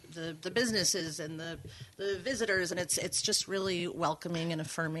businesses and the visitors, and it's just really welcoming and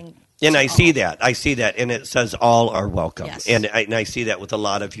affirming. And I see that, and it says all are welcome. Yes. And I see that with a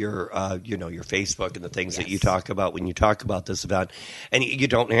lot of your, your Facebook and the things that you talk about when you talk about this event. And you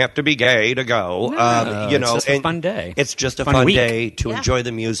don't have to be gay to go. It's just a fun day. It's just a fun day to enjoy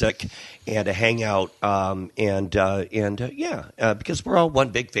the music and to hang out, because we're all one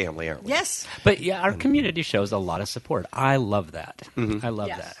big family, aren't we? Yes. But our community shows a lot of support. I love that. I love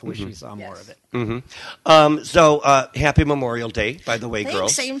that. I wish we saw more of it. So happy Memorial Day, by the way, Thanks,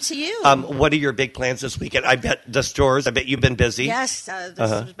 girls. same to you. What are your big plans this weekend? I bet the stores. I bet you've been busy. Yes,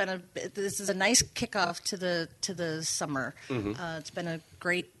 this is a nice kickoff to the summer. It's been a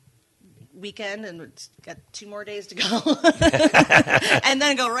great weekend, and it's got 2 more days to go, and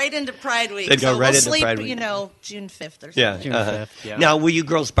then go right into Pride Week. We'll sleep, Pride Week. June 5th or something. Yeah. June 5th, yeah. Now, will you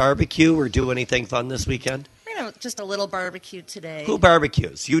girls barbecue or do anything fun this weekend? Just a little barbecue today. Who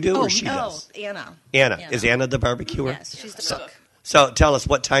barbecues? You do or she does? Anna. Anna. Is Anna the barbecuer? Yes, she's the cook. So tell us,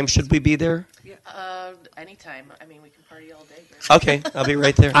 what time should we be there? Anytime. I mean, we can party all day. Okay, I'll be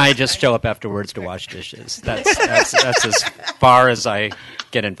right there. I just show up afterwards to wash dishes. That's as far as I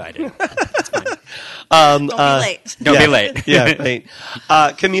get invited. That's fine. Don't be late. Don't be late. Yeah, right.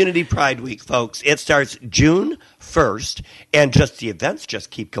 Community Pride Week, folks. It starts June 1st, and the events just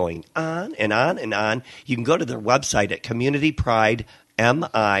keep going on and on and on. You can go to their website at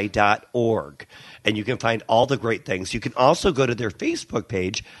communitypridemi.org, and you can find all the great things. You can also go to their Facebook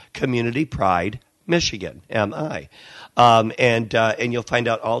page, Community Pride Michigan, MI. And you'll find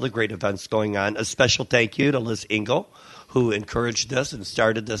out all the great events going on. A special thank you to Liz Engel, who encouraged this and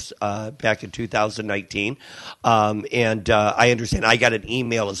started this back in 2019. And I understand I got an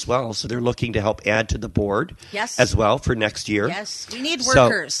email as well, so they're looking to help add to the board Yes. as well for next year. Yes, we need So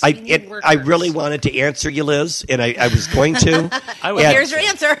workers. I, We need workers. I really wanted to answer you, Liz, and I was going to. I would. And- Here's your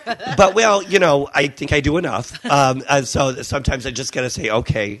answer. but well, I think I do enough. And so sometimes I just got to say,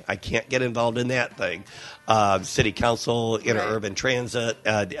 okay, I can't get involved in that thing. City council, interurban transit.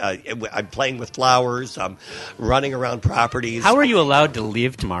 I'm playing with flowers. I'm running around properties. How are you allowed to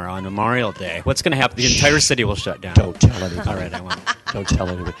leave tomorrow on Memorial Day? What's going to happen? The entire city will shut down. Don't tell anybody. All right, I won't. Don't tell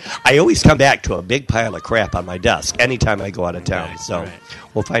anybody. I always come back to a big pile of crap on my desk anytime I go out of town. Okay, So all right.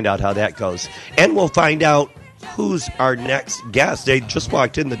 we'll find out how that goes, and we'll find out who's our next guest. They just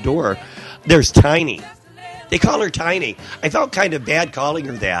walked in the door. There's Tiny. They call her Tiny. I felt kind of bad calling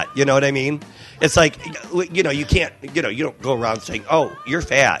her that. You know what I mean? It's like, you can't, you don't go around saying, oh, you're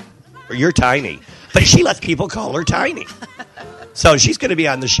fat or you're tiny. But she lets people call her Tiny. So she's going to be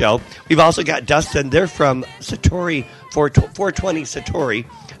on the show. We've also got Dustin. They're from Satori, 420 Satori.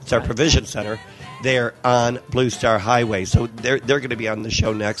 It's our provision center. They're on Blue Star Highway. So they're going to be on the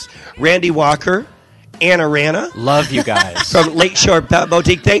show next. Randy Walker, Anna Rana Love you guys. from Lakeshore Pet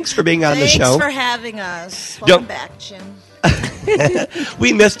Boutique. Thanks for being on the show. Thanks for having us. Don't- Welcome back, Jim.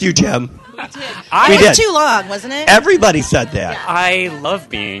 We missed you, Jim. We It did. was too long, wasn't it? Everybody said that. I love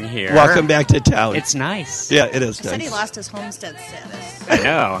being here. Welcome back to town. It's nice. Yeah, it is He said he nice. lost his homestead status. I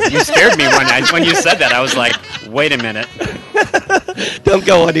know. You scared me when you said that. I was like, wait a minute. Don't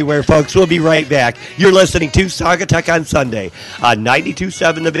go anywhere, folks. We'll be right back. You're listening to Saugatuck on Sunday on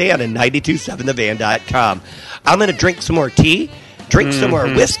 92.7 The Van and 92.7thevan.com. I'm going to drink some more tea, drink some more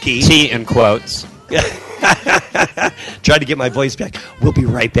whiskey. Tea in quotes. Try to get my voice back. We'll be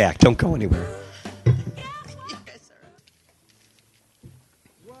right back. Don't go anywhere.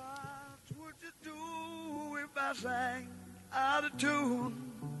 What would you do if I sang out of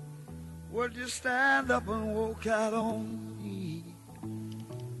tune? Would you stand up and walk out on me?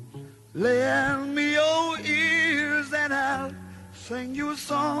 Lend me your ears and I'll sing you a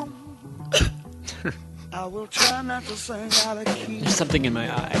song. I will try not to sing out of key. There's something in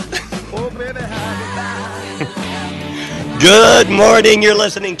my eye. Oh, baby, how you lie. Good morning. You're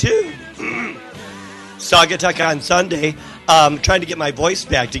listening to Saugatuck on Sunday. Trying to get my voice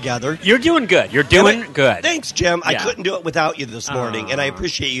back together. You're doing good. You're doing good. Thanks, Jim. I Yeah. couldn't do it without you this morning, and I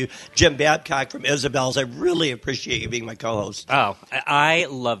appreciate you, Jim Babcock from Isabel's. I really appreciate you being my co-host. Oh, I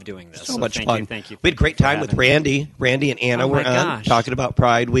love doing this. So much thank fun. You, thank you. We had a great for time with having me. Randy. Randy and Anna Oh, were my on gosh. talking about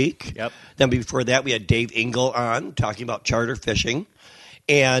Pride Week. Yep. Then before that, we had Dave Engel on talking about charter fishing.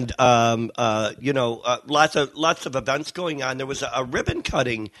 And lots of events going on. There was a ribbon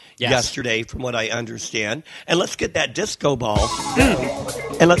cutting yesterday, from what I understand. And let's get that disco ball,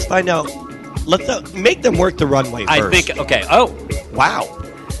 and let's find out. Let's make them work the runway first. I think, okay. Oh, Wow.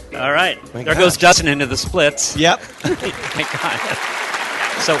 all right. My There gosh. goes Dustin into the splits. Yep. Thank God.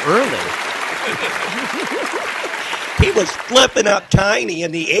 So early. He was flipping up Tiny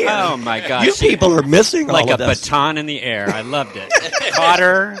in the air. Oh, my gosh. You people are missing Like all a of this. baton in the air. I loved it. Caught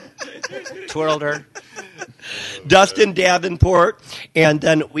her, twirled her. Dustin Davenport, and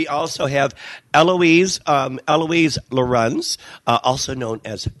then we also have Eloise Lorenz, also known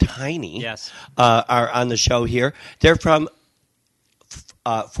as Tiny. Yes. Are on the show here. They're from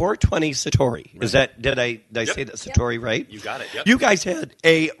 420 Satori. Is that did I say that Satori right? You got it. Yep. You guys had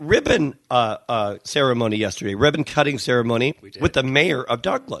a ribbon ceremony yesterday, ribbon cutting ceremony We did. with the mayor of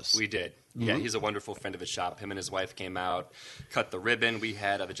Douglas. We did. Yeah, he's a wonderful friend of the shop. Him and his wife came out, cut the ribbon. We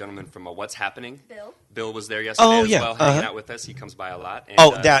had the gentleman from What's Happening. Bill. Bill was there yesterday Oh, as yeah. well, hanging Uh-huh. out with us. He comes by a lot.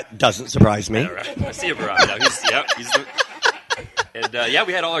 And, That doesn't surprise me. all right. I see him around. And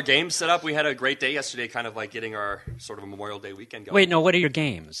we had all our games set up. We had a great day yesterday, kind of like getting our sort of Memorial Day weekend going. Wait, no, what are your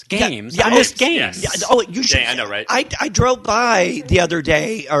games? Games? Yeah, I missed games. games. Yes. Oh, you should. Yeah, I know, right? I drove by the other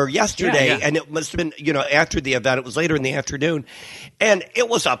day or yesterday, Yeah, yeah. and it must have been after the event. It was later in the afternoon, and it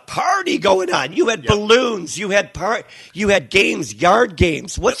was a party going on. You had balloons, you had games, yard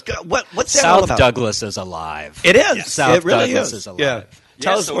games. What's that all South about? Douglas is alive. It is. South it really Douglas is. is alive. Yeah.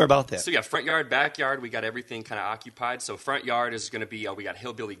 Tell us more about that. So front yard, backyard, we got everything kind of occupied. So front yard is going to be, we got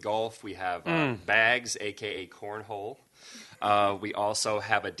hillbilly golf. We have bags, a.k.a. cornhole. We also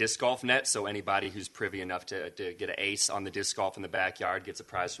have a disc golf net, so anybody who's privy enough to get an ace on the disc golf in the backyard gets a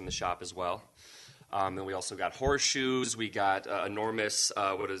prize from the shop as well. And we also got horseshoes. We got enormous,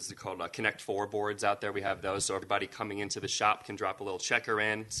 what is it called, Connect 4 boards out there. We have those, so everybody coming into the shop can drop a little checker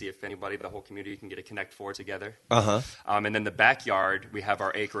in, see if anybody, the whole community, can get a Connect 4 together. And then the backyard, we have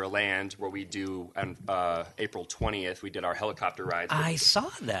our acre of land where we do, on April 20th, we did our helicopter rides. I saw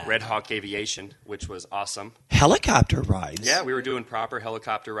that. Red Hawk Aviation, which was awesome. Helicopter rides. Yeah, we were doing proper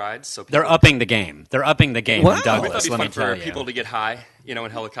helicopter rides. So They're upping the game. They're upping the game Wow. in we thought Douglas, it'd be let me fun tell for you. people to get high, in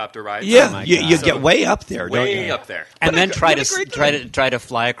helicopter rides. Yeah, my you God. get way up there, don't Way you? up there. And then try what a great to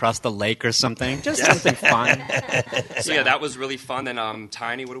fly across the lake or something. Just something fun. So yeah, that was really fun. And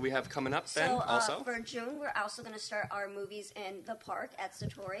Tiny, what do we have coming up then? So also, for June, we're also going to start our movies in the park at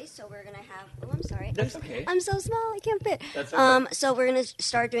Satori. So we're going to have. Oh, I'm sorry. That's okay. I'm so small, I can't fit. That's okay. So we're going to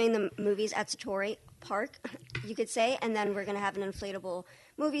start doing the movies at Satori Park, you could say, and then we're going to have an inflatable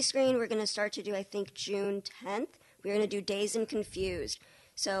movie screen. We're going to start to do, I think, June 10th. We're going to do Dazed and Confused.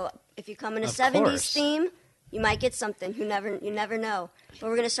 So if you come in a Of 70s course. theme, you might get something. You never know. But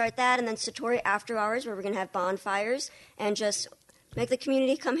we're going to start that, and then Satori After Hours, where we're going to have bonfires and just make the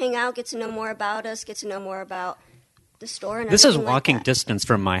community come hang out, get to know more about us, get to know more about the store. And This is everything like walking that. distance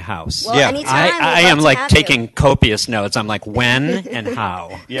from my house. Well, Yeah. anytime. I we'd am love to like have you. taking copious notes. I'm like, when and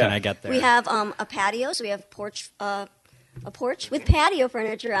how can I get there? We have a patio, so we have a porch with patio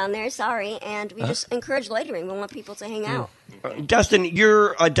furniture on there. Sorry, and we just encourage loitering. We want people to hang out. Dustin,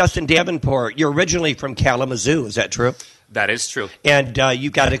 you're Dustin Davenport. You're originally from Kalamazoo. Is that true? that is true. And you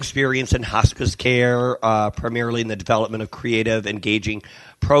got experience in hospice care, primarily in the development of creative, engaging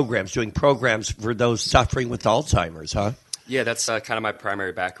programs, doing programs for those suffering with Alzheimer's, huh? Yeah, that's kind of my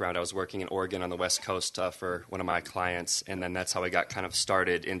primary background. I was working in Oregon on the West Coast for one of my clients, and then that's how I got kind of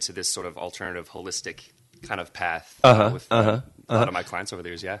started into this sort of alternative, holistic kind of path with a lot of my clients over the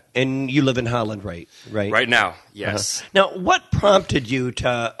years, yeah. And you live in Holland, right? Right now, yes. Now, what prompted you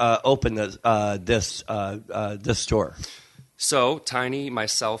to open this store? So, Tiny,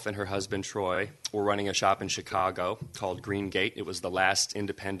 myself, and her husband, Troy, were running a shop in Chicago called Green Gate. It was the last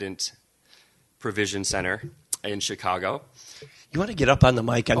independent provision center in Chicago. You want to get up on the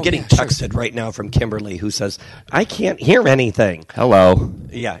mic? I'm getting texted right now from Kimberly, who says, I can't hear anything. Hello.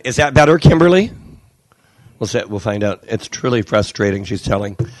 Yeah. Is that better, Kimberly? We'll find out. It's truly frustrating, she's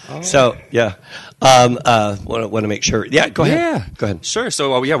telling. So, yeah. Want to make sure. Yeah, go ahead. Yeah. Go ahead. Sure.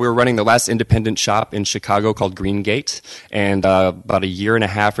 So, we were running the last independent shop in Chicago called Green Gate. And about a year and a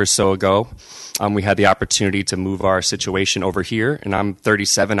half or so ago, we had the opportunity to move our situation over here. And I'm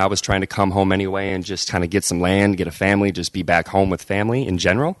 37. I was trying to come home anyway and just kind of get some land, get a family, just be back home with family in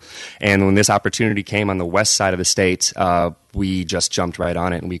general. And when this opportunity came on the west side of the state, we just jumped right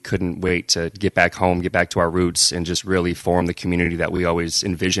on it, and we couldn't wait to get back home, get back to our roots, and just really form the community that we always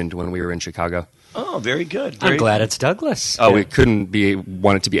envisioned when we were in Chicago. Oh, very good. I'm glad it's Douglas. Oh, we couldn't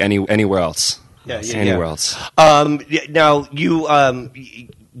want it to be anywhere else. Anywhere else. Now,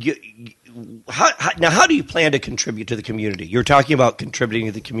 how do you plan to contribute to the community? You're talking about contributing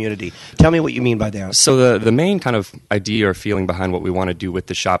to the community. Tell me what you mean by that. So the main kind of idea or feeling behind what we want to do with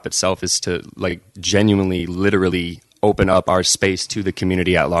the shop itself is to genuinely, literally open up our space to the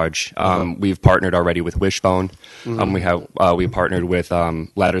community at large. We've partnered already with Wishbone. We partnered with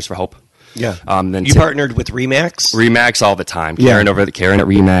Ladders for Hope. Yeah. Then you partnered with Remax? Remax all the time. Yeah. Karen at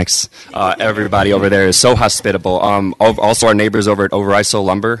Remax. Everybody over there is so hospitable. Also, our neighbors over at Overijssel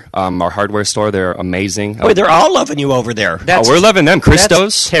Lumber, our hardware store, they're amazing. Boy, they're all loving you over there. We're loving them.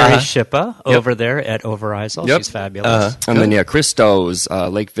 Christos. That's Terry Shippa over there at Overijssel. Yep. She's fabulous. And then Christos,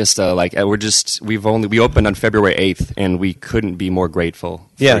 Lake Vista. We opened on February 8th, and we couldn't be more grateful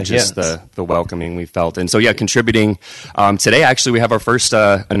for just the welcoming we felt. And so contributing. Today, actually, we have our first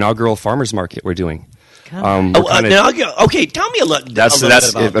inaugural farmers market we're doing. Okay, tell me a little bit about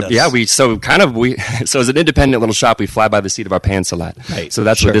this. So as an independent little shop, we fly by the seat of our pants a lot. Right. So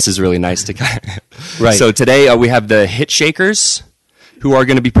that's what this is really nice to Right. So today we have the Hit Shakers who are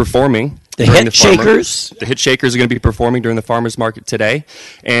going to be performing. The Hit Shakers? The Hit Shakers are going to be performing during the farmers market today.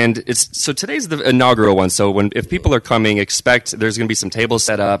 And today's the inaugural one. So if people are coming, expect there's going to be some tables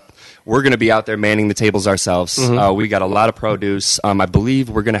set up. We're going to be out there manning the tables ourselves. We got a lot of produce. I believe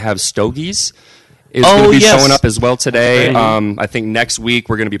we're going to have stogies is going to be showing up as well today. I think next week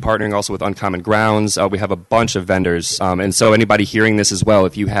we're going to be partnering also with Uncommon Grounds. We have a bunch of vendors. And so anybody hearing this as well,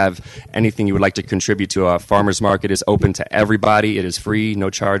 if you have anything you would like to contribute to a farmer's market, is open to everybody. It is free, no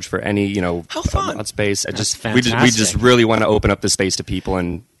charge for any, how fun. Space. That's we just really want to open up the space to people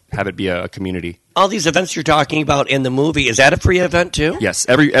and have it be a community. All these events you're talking about in the movie, is that a free event too? Yes,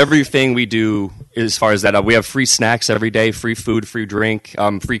 everything we do as far as that. We have free snacks every day, free food, free drink,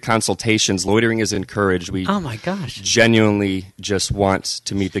 free consultations. Loitering is encouraged. We Oh my gosh. genuinely just want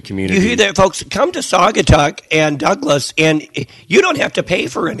to meet the community. You hear that, folks? Come to Saugatuck and Douglas, and you don't have to pay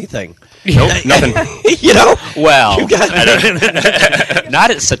for anything. Nope, nothing. You know? Well, You got- not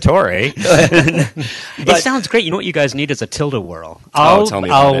at Satori. But- It sounds great. You know what you guys need is a Tilt-A-Whirl. Oh, tell me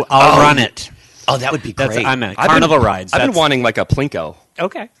about it. I'll run it. Oh, that would be great. I'm at Carnival Rides. I've been That's- wanting like a Plinko.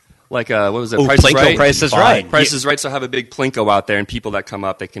 Okay. Like, what was it? Ooh, Price is Plinko, Right? Price is Fine. Right. Price is Right, so have a big Plinko out there, and people that come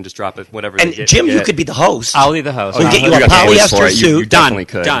up, they can just drop it, whatever and they get. Jim, you could be the host. I'll be the host. We'll get you a got the voice polyester for it. You suit. definitely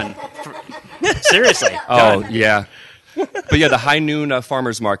could. Done. Seriously. Oh, done. yeah. But yeah, the High Noon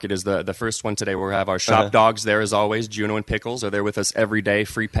Farmers Market is the first one today. We'll have our shop dogs there as always. Juno and Pickles are there with us every day,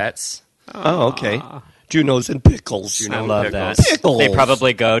 free pets. Oh, okay. Juno's and Pickles. Juno I and love Pickles. that. Pickles. They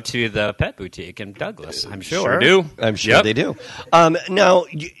probably go to the pet boutique in Douglas, I'm sure. Sure do. I'm sure Yep. they do. Now,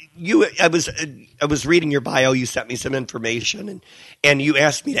 I was reading your bio. You sent me some information, and you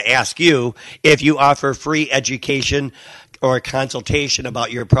asked me to ask you if you offer free education or a consultation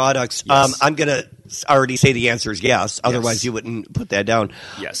about your products. Yes. I'm going to already say the answer is yes. Otherwise, you wouldn't put that down.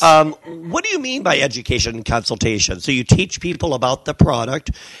 Yes. What do you mean by education and consultation? So you teach people about the product,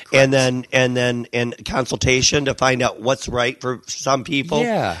 and then consultation to find out what's right for some people.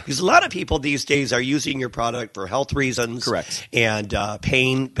 Yeah. Because a lot of people these days are using your product for health reasons. Correct. And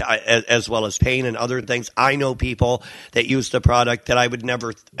pain, as well as pain and other things. I know people that use the product that I would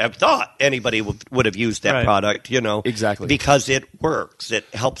never have thought anybody would have used that Right. product, Exactly. because it works. It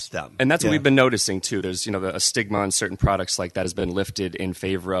helps them. And that's what Yeah. we've been noticing too. There's a stigma on certain products like that has been lifted in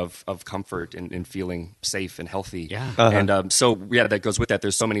favor of comfort and feeling safe and healthy. Yeah. And so that goes with that.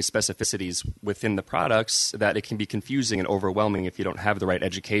 There's so many specificities within the products that it can be confusing and overwhelming if you don't have the right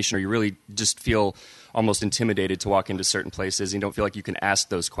education, or you really just feel almost intimidated to walk into certain places and you don't feel like you can ask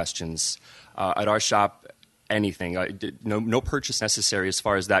those questions. At our shop, anything. No purchase necessary as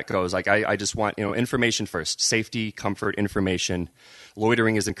far as that goes. Like I just want information first. Safety, comfort, information.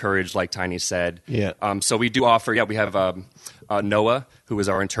 Loitering is encouraged, like Tiny said. Yeah. So we do offer. Yeah, we have Noah, who is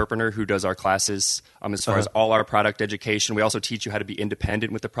our interpreter, who does our classes. As far as all our product education, we also teach you how to be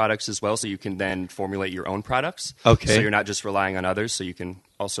independent with the products as well, so you can then formulate your own products. Okay. So you're not just relying on others. So you can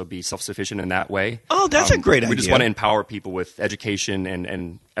also be self-sufficient in that way. Oh, that's a great We just idea. want to empower people with education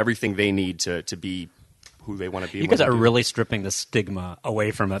and everything they need to be who they want to be. You and guys what are they do. really stripping the stigma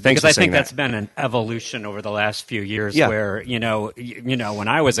away from it, Thanks because for I think saying that's that. been an evolution over the last few years. Yeah. Where when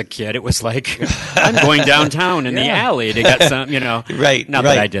I was a kid, it was like I'm going downtown in the alley to get some. Right, Not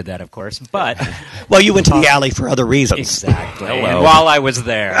right. that I did that, of course, but Well, you went to the alley for other reasons. exactly. Hello. And while I was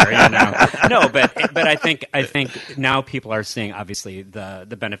there, no, but I think now people are seeing obviously the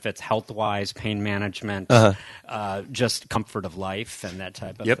benefits health wise, pain management, just comfort of life, and that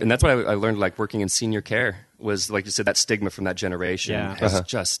type of. Yep, and that's what I learned, like working in senior care, was like you said, that stigma from that generation Yeah. has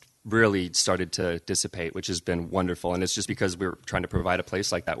just really started to dissipate, which has been wonderful. And it's just because we're trying to provide a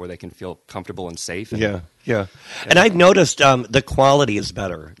place like that where they can feel comfortable and safe. And Yeah. And I've noticed the quality is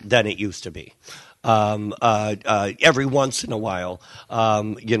better than it used to be. Every once in a while,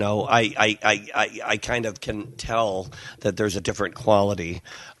 I kind of can tell that there's a different quality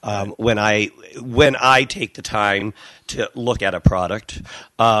when I take the time to look at a product.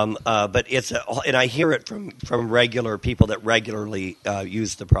 But and I hear it from regular people that regularly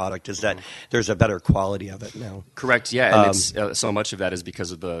use the product, is that there's a better quality of it now. Correct, yeah, and it's so much of that is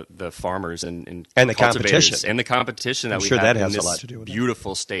because of the farmers and the cultivators competition. and the competition that I'm we sure have that has in a this lot to do with it.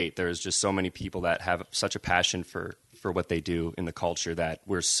 beautiful state. There's just so many people that have such a passion for what they do in the culture that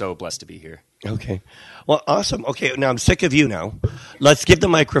we're so blessed to be here. Okay. Well, awesome. Okay, now I'm sick of you now. Let's give the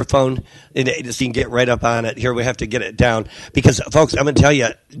microphone so you can get right up on it. Here, we have to get it down. Because, folks, I'm going to tell you,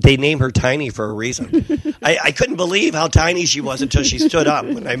 they named her Tiny for a reason. I couldn't believe how tiny she was until she stood up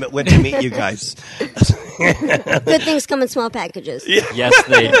when I went to meet you guys. Good things come in small packages. Yes,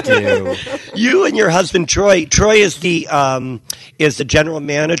 they do. You and your husband, Troy. Troy is the general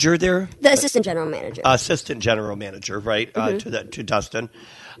manager there? The assistant general manager. Assistant general manager, right, to Dustin.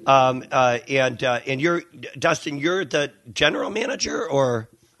 And you're Dustin. You're the general manager, or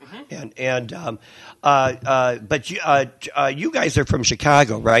but you guys are from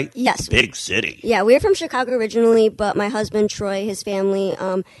Chicago, right? Yes. Big city. Yeah, we're from Chicago originally, but my husband, Troy, his family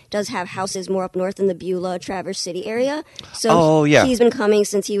does have houses more up north in the Beulah, Traverse City area. So he's been coming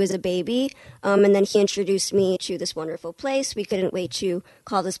since he was a baby, and then he introduced me to this wonderful place. We couldn't wait to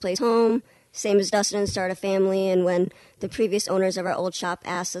call this place home. same as Dustin, and start a family. And when the previous owners of our old shop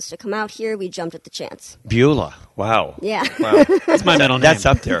asked us to come out here, we jumped at the chance. Beulah. Wow. Yeah. Wow. That's my middle name. That's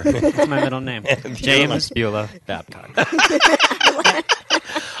up there. That's my middle name. James Beulah Babcock.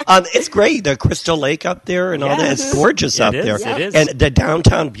 It's great. The Crystal Lake up there and all that. It's gorgeous It up is, there. it is. And the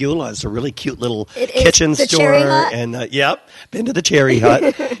downtown Beulah is a really cute little It is. kitchen The store. Cherry Hut. And yep, been to the Cherry Hut.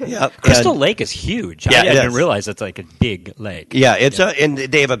 Yep. Crystal And- Lake is huge. Yeah, I it didn't is. realize it's like a big lake. Yeah, and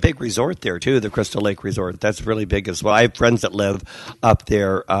they have a big resort there too, the Crystal Lake Resort. That's really big as well. I have friends that live up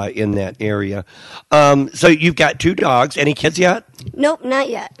there in that area. So you've got 2 dogs. Any kids yet? Nope, not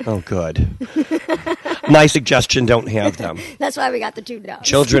yet. Oh, good. My suggestion: don't have them. That's why we got the 2 dogs.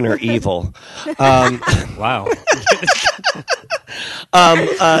 Children are evil. Wow.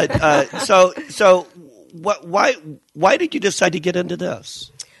 So what? Why did you decide to get into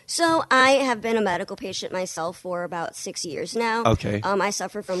this? So I have been a medical patient myself for about 6 years now. Okay. I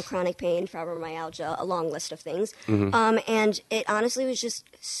suffer from chronic pain, fibromyalgia, a long list of things. Mm-hmm. And it honestly was just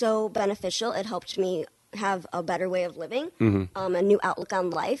so beneficial. It helped me have a better way of living, Mm-hmm. a new outlook on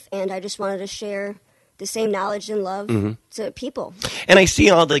life, and I just wanted to share the same knowledge and love Mm-hmm. to people. And I see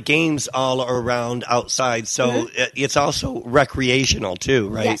all the games all around outside, so it's also recreational too,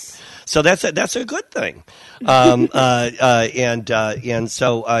 right? Yes. So that's a good thing. And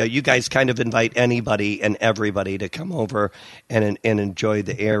so you guys kind of invite anybody and everybody to come over and enjoy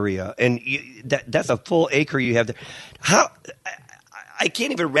the area, and that's a full acre you have there. How? I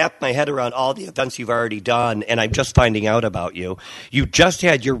can't even wrap my head around all the events you've already done, and I'm just finding out about you. You just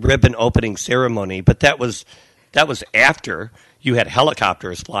had your ribbon opening ceremony, but that was after you had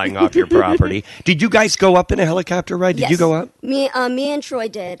helicopters flying off your property. Did you guys go up in a helicopter ride? Did Yes. you go up? Me and Troy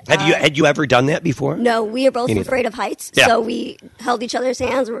did. Had you ever done that before? No, we are both Me neither. afraid of heights, Yeah. so we held each other's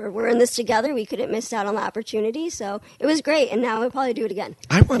hands. We're in this together. We couldn't miss out on the opportunity, so it was great, and now we'll probably do it again.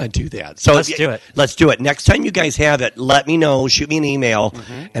 I want to do that. So Let's do it. Let's do it. Next time you guys have it, let me know. Shoot me an email,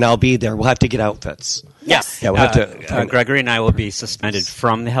 and I'll be there. We'll have to get outfits. Yes. Yeah, we'll have to. Gregory and I will be suspended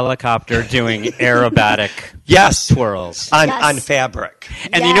from the helicopter doing aerobatic Yes, twirls. on Yes. on fabric.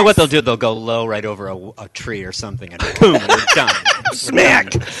 And you know what Yes. they'll do? They'll go low right over a tree or something, and boom, we're done.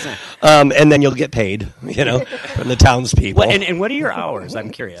 Smack. And then you'll get paid, from the townspeople. Well, and what are your hours?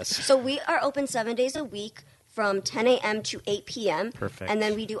 I'm curious. So we are open 7 days a week from 10 a.m. to 8 p.m. Perfect. And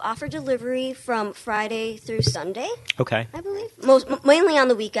then we do offer delivery from Friday through Sunday, Okay, I believe. Mainly on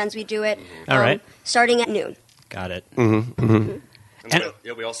the weekends we do it. All right. Starting at noon. got it. And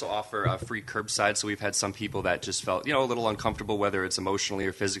we also offer free curbside, so we've had some people that just felt, a little uncomfortable, whether it's emotionally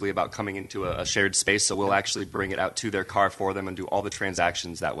or physically, about coming into a shared space. So we'll actually bring it out to their car for them and do all the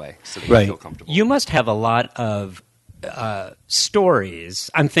transactions that way, so they Right. can feel comfortable. You must have a lot of stories.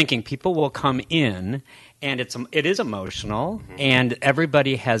 I'm thinking people will come in, and it is emotional, and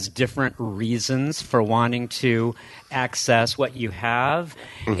everybody has different reasons for wanting to access what you have,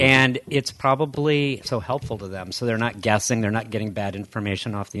 and it's probably so helpful to them. So they're not guessing, they're not getting bad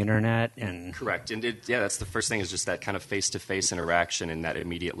information off the internet, and Correct. And that's the first thing, is just that kind of face-to-face interaction and that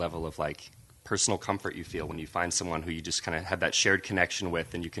immediate level of personal comfort you feel when you find someone who you just kind of have that shared connection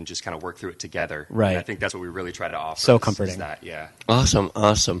with, and you can just kind of work through it together. Right. And I think that's what we really try to offer. So is comforting. that, yeah. Awesome.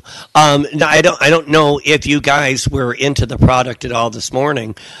 Now I don't know if you guys were into the product at all this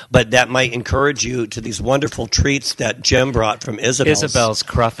morning, but that might encourage you to these wonderful treats that Jim brought from Isabel's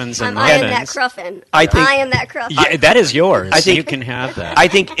Cruffins and I am that Muffins. Cruffin. I think- I am that Cruffin. Yeah, that is yours. I think- you can have that. I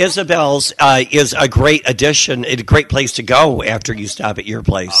think Isabel's is a great addition, a great place to go after you stop at your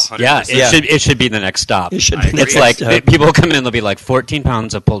place. 100%. Yeah, Yeah. it should be the next stop. It should be the It's next like stop. people will come in and they'll be like 14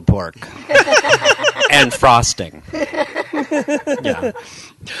 pounds of pulled pork and frosting. Yeah.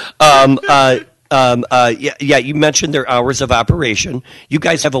 Yeah. You mentioned their hours of operation. You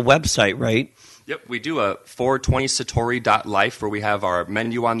guys have a website, right? Yep, we do a 420satori.life where we have our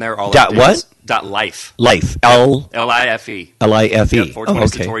menu on there. All Dot our what? dates. Dot life. Life. L-I-F-E. L-I-F-E. Yep, Oh,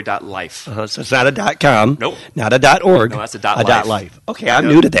 okay. 420satori.life. So it's not a .com. Nope. Not a .org. No, that's a dot A life. .life. Okay, I'm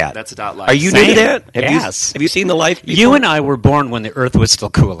Yep, new to that. that's a dot life. Are you new to Same. that? Yes. Have you seen the life before? You and I were born when the Earth was still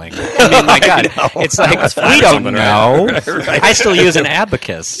cooling. I mean, my God, it's like we don't something, know. Right. I still use an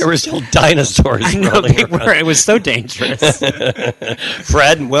abacus. There were still dinosaurs I know rolling they around. were. It was so dangerous.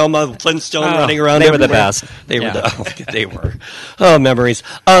 Fred and Wilma Flintstone Oh, running around. they were the everywhere. best. They were. Yeah. They were. Oh, memories.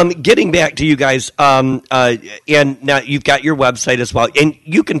 Getting back to you guys, and now you've got your website as well, and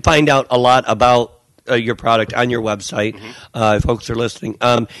you can find out a lot about your product on your website. If folks are listening,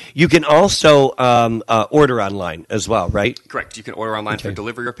 you can also order online as well, right? Correct. You can order online for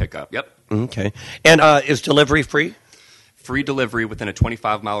delivery or pickup. Yep. Okay. And is delivery free? Free delivery within a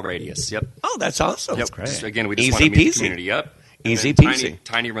 25-mile radius. Yep. Oh, that's awesome. Yep. great. So again, we just Easy want to meet peasy. the community. Yep. Easy then peasy.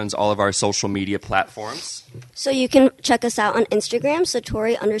 Tiny runs all of our social media platforms. So you can check us out on Instagram,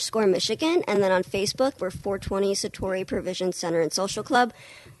 Satori_Michigan, and then on Facebook, we're 420 Satori Provision Center and Social Club.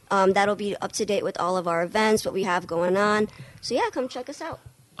 That'll be up to date with all of our events, what we have going on. So yeah, come check us out.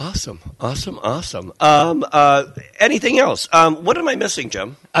 Awesome. Anything else? What am I missing,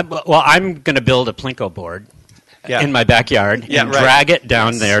 Jim? Well, I'm going to build a Plinko board Yeah. in my backyard Yeah, and right. drag it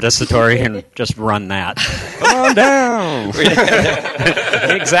down there to Satori and just run that. Come on down.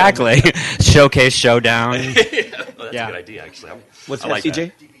 Exactly. Showcase showdown. That's Yeah. a good idea, actually. What's I that, like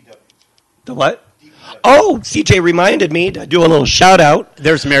CJ? The what? Oh, CJ reminded me to do a little shout out.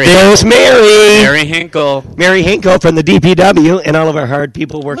 There's Mary. There's Mary. Mary Hinkle. Mary Hinkle from the DPW and all of our hard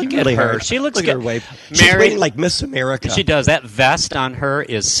people working Look at really her. hard. She looks Look at her good. wave. She's Mary- waiting like Miss America. She does. That vest on her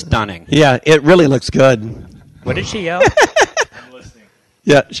is stunning. Yeah, it really looks good. What did she yell?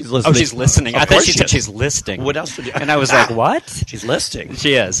 Yeah, she's listening. Oh, she's listening. Of I thought course she she said is. she's listing. What else did you? And I was like, what? She's listing.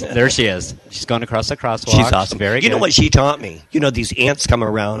 She is. There she is. She's going across the crosswalk. She's awesome. Very you know good. what she taught me? You know, these ants come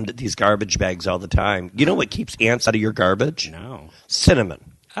around these garbage bags all the time. You know what keeps ants out of your garbage? No.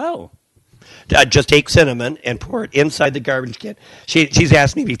 Cinnamon. Oh. Just take cinnamon and pour it inside the garbage can. She's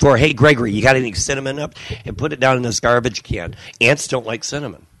asked me before, hey, Gregory, you got any cinnamon up? And put it down in this garbage can. Ants don't like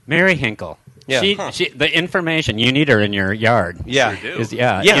cinnamon. Mary Hinkle. Yeah. The information, you need her in your yard. Yeah. Sure do.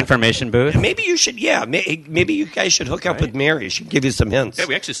 Yeah. Information booth. Maybe you should, maybe you guys should hook up with Mary. She can give you some hints. Yeah,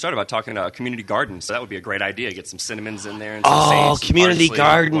 we actually started about talking about a community garden, so that would be a great idea. Get some cinnamons in there. And some Oh, sage, some community parsley.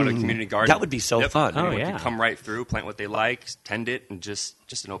 garden. What a community garden. That would be so fun. Oh, Anyone yeah. can come right through, plant what they like, tend it, and just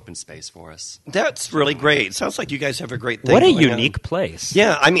an open space for us. That's really great. Sounds like you guys have a great thing. What a going on. unique place.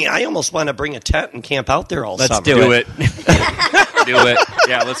 Yeah, I mean, I almost want to bring a tent and camp out there all Let's summer. do it. Do it.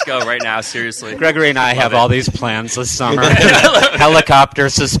 Yeah, let's go right now, seriously. Gregory and I have it. all these plans this summer. Helicopter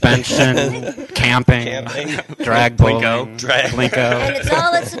suspension, camping, drag bowling, Plinko. Plinko. And it's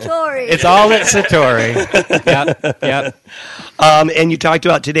all at Satori. It's all at Satori. Yep. And you talked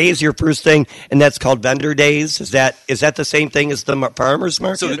about today is your first thing, and that's called Vendor Days. Is that the same thing as the farmers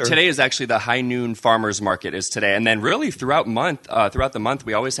market? So or- today is actually the high noon farmers market is today, and then really throughout the month,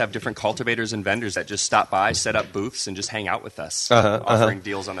 we always have different cultivators and vendors that just stop by, set up booths, and just hang out with us, offering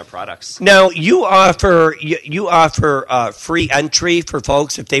deals on their products. Now you offer free entry for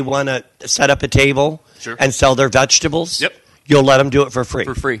folks if they want to set up a table Sure. and sell their vegetables. Yep. You'll let them do it for free.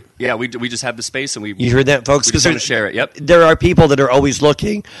 For free. Yeah, we just have the space, and we You heard that, folks? we just want to share it. Yep. There are people that are always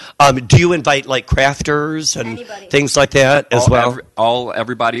looking. Do you invite like crafters and Anybody. things like that as well?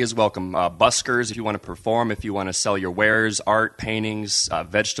 Everybody is welcome. Buskers, if you want to perform, if you want to sell your wares, art, paintings,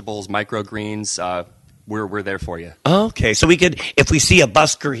 vegetables, microgreens, we're there for you. Okay, so we could, if we see a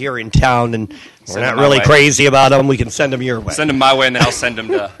busker here in town and we're Send not them my really way. crazy about them, we can send them your way. Send them my way, and then I'll send them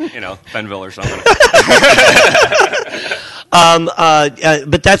to Benville or something.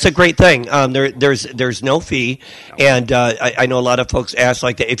 But that's a great thing. There's no fee, and I know a lot of folks ask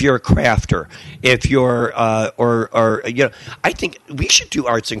like that. If you're a crafter, if you're I think we should do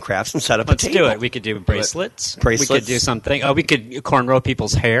arts and crafts and set up Let's a table. do it. We could do bracelets. Bracelets. We could do something. Oh, we could cornrow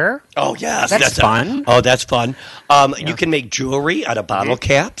people's hair. Oh yes, That's fun. That's fun. You can make jewelry out of bottle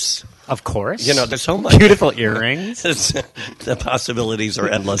caps. Of course. There's so much. Beautiful earrings. The possibilities are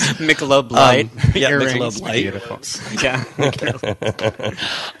endless. Michelob Light yeah, earrings. Michelob Light. Beautiful. Yeah.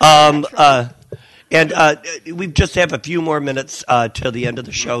 And we just have a few more minutes till the end of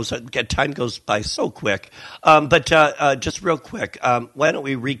the show, so time goes by so quick. But just real quick, why don't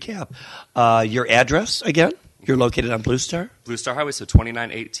we recap your address again? You're located on Blue Star? Blue Star Highway, so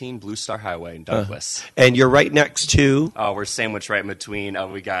 2918 Blue Star Highway in Douglas. And you're right next to... We're sandwiched right in between.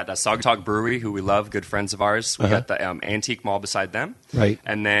 We got Saugatuck Brewery, who we love, good friends of ours. We got the Antique Mall beside them. Right.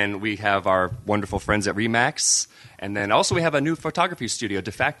 And then we have our wonderful friends at Remax. And then also we have a new photography studio,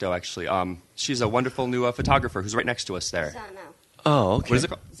 De Facto, actually. She's a wonderful new photographer who's right next to us there. Zano. Oh, okay. What is it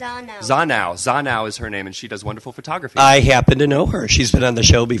called? Zano. Zanau is her name, and she does wonderful photography. I happen to know her. She's been on the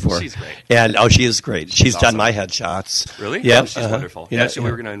show before. She's great. And she is great. She's done awesome. my headshots. Really? Yeah. Oh, she's wonderful. Yeah, Yeah,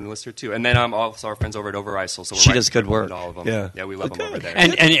 we were going to enlist her too. And then also our friends over at Over ISIL. So we're She right does good work. with all of them. Yeah. We love them over there.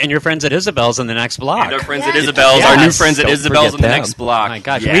 And your friends at Isabel's in the next block. And our friends Yes. at Isabel's, Yes. our new friends at Don't Isabel's forget in the them. next block. My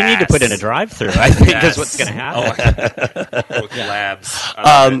gosh, Yes. we need to put in a drive-through. I think Yes. is what's going to happen. With labs.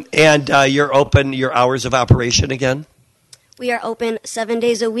 And you're open, your hours of operation again? We are open 7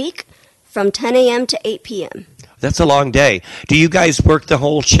 days a week from 10 a.m. to 8 p.m. That's a long day. Do you guys work the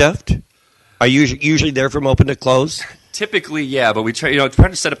whole shift? Are you usually there from open to close? Typically, yeah, but we try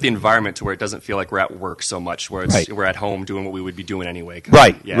to set up the environment to where it doesn't feel like we're at work so much, where it's, Right. we're at home doing what we would be doing anyway.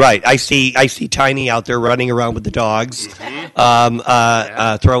 Right, Yeah. right. I see Tiny out there running around with the dogs.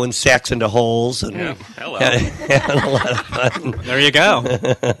 throwing sacks into holes. And Hello. had a lot of fun. There you go.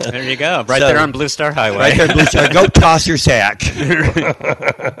 There you go. Right So- there on Blue Star Highway. Right there, Blue Star. Go toss your sack.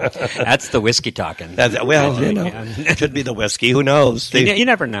 That's the whiskey talking. Well, could be the whiskey. Who knows? You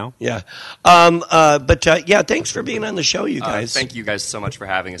never know. Yeah. Yeah, thanks for being on the show, you guys. Thank you guys so much for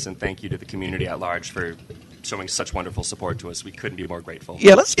having us, and thank you to the community at large for showing such wonderful support to us. We couldn't be more grateful.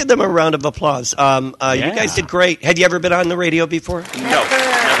 Yeah, let's give them a round of applause. You guys did great. Had you ever been on the radio before? No, never.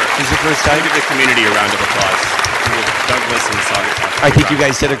 This is your first I time? give the community a round of applause. Douglas and Saugatuck. I think you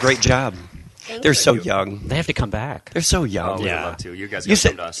guys did a great job. Thank They're you. so young. They have to come back. They're so Oh, young. we'd Yeah. love to. You guys You got said,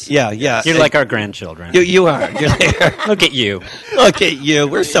 come to us. yeah. You're like our grandchildren. You are. You're there. Look at you. Look at you.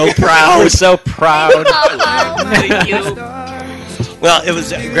 We're so proud. We're so proud. Well, it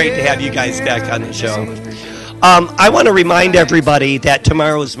was great to have you guys back on the show. I want to remind everybody that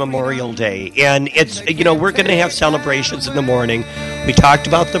tomorrow is Memorial Day, and it's we're going to have celebrations in the morning. We talked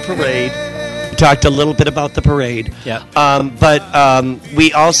about the parade. We talked a little bit about the parade. Yeah. But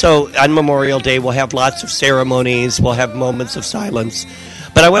we also on Memorial Day we'll have lots of ceremonies. We'll have moments of silence.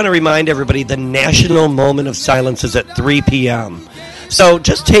 But I want to remind everybody the national moment of silence is at 3 p.m. So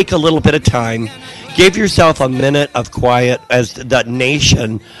just take a little bit of time. Give yourself a minute of quiet as the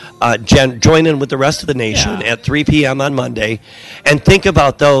nation join in with the rest of the nation at 3 p.m. on Monday, and think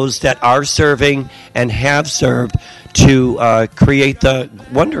about those that are serving and have served to create the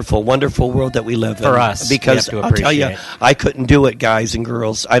wonderful, wonderful world that we live in. For us, Because we have to I'll tell you, appreciate. I couldn't do it, guys and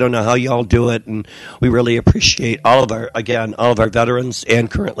girls. I don't know how y'all do it, and we really appreciate all of our veterans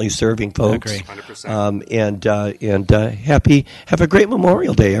and currently serving folks. Agree. 100%. Have a great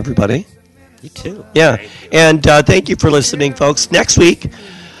Memorial Day, everybody. You too. Yeah, and thank you for listening, folks. Next week,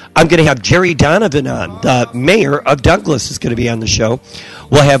 I'm going to have Jerry Donovan on. The mayor of Douglas is going to be on the show.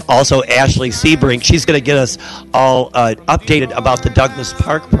 We'll have also Ashley Seabrink. She's going to get us all updated about the Douglas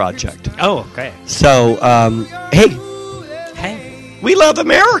Park project. Oh, okay. So, hey, we love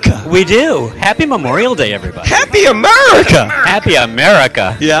America. We do. Happy Memorial Day, everybody. Happy America. Happy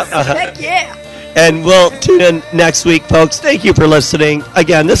America. Yeah. Heck yeah. And we'll tune in next week, folks. Thank you for listening.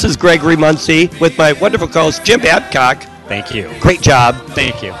 Again, this is Gregory Muncie with my wonderful co-host, Jim Babcock. Thank you. Great job.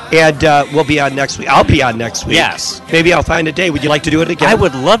 Thank you. And we'll be on next week. I'll be on next week. Yes. Maybe I'll find a day. Would you like to do it again? I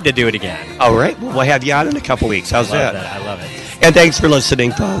would love to do it again. All right. Well, we'll have you on in a couple weeks. How's Love that? I love it. And thanks for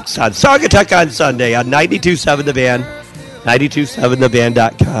listening, folks, on Saugatuck on Sunday on 92.7 The Van,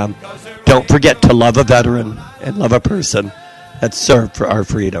 92.7thevan.com. Don't forget to love a veteran and love a person that served for our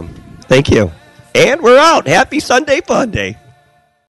freedom. Thank you. And we're out. Happy Sunday Fun Day.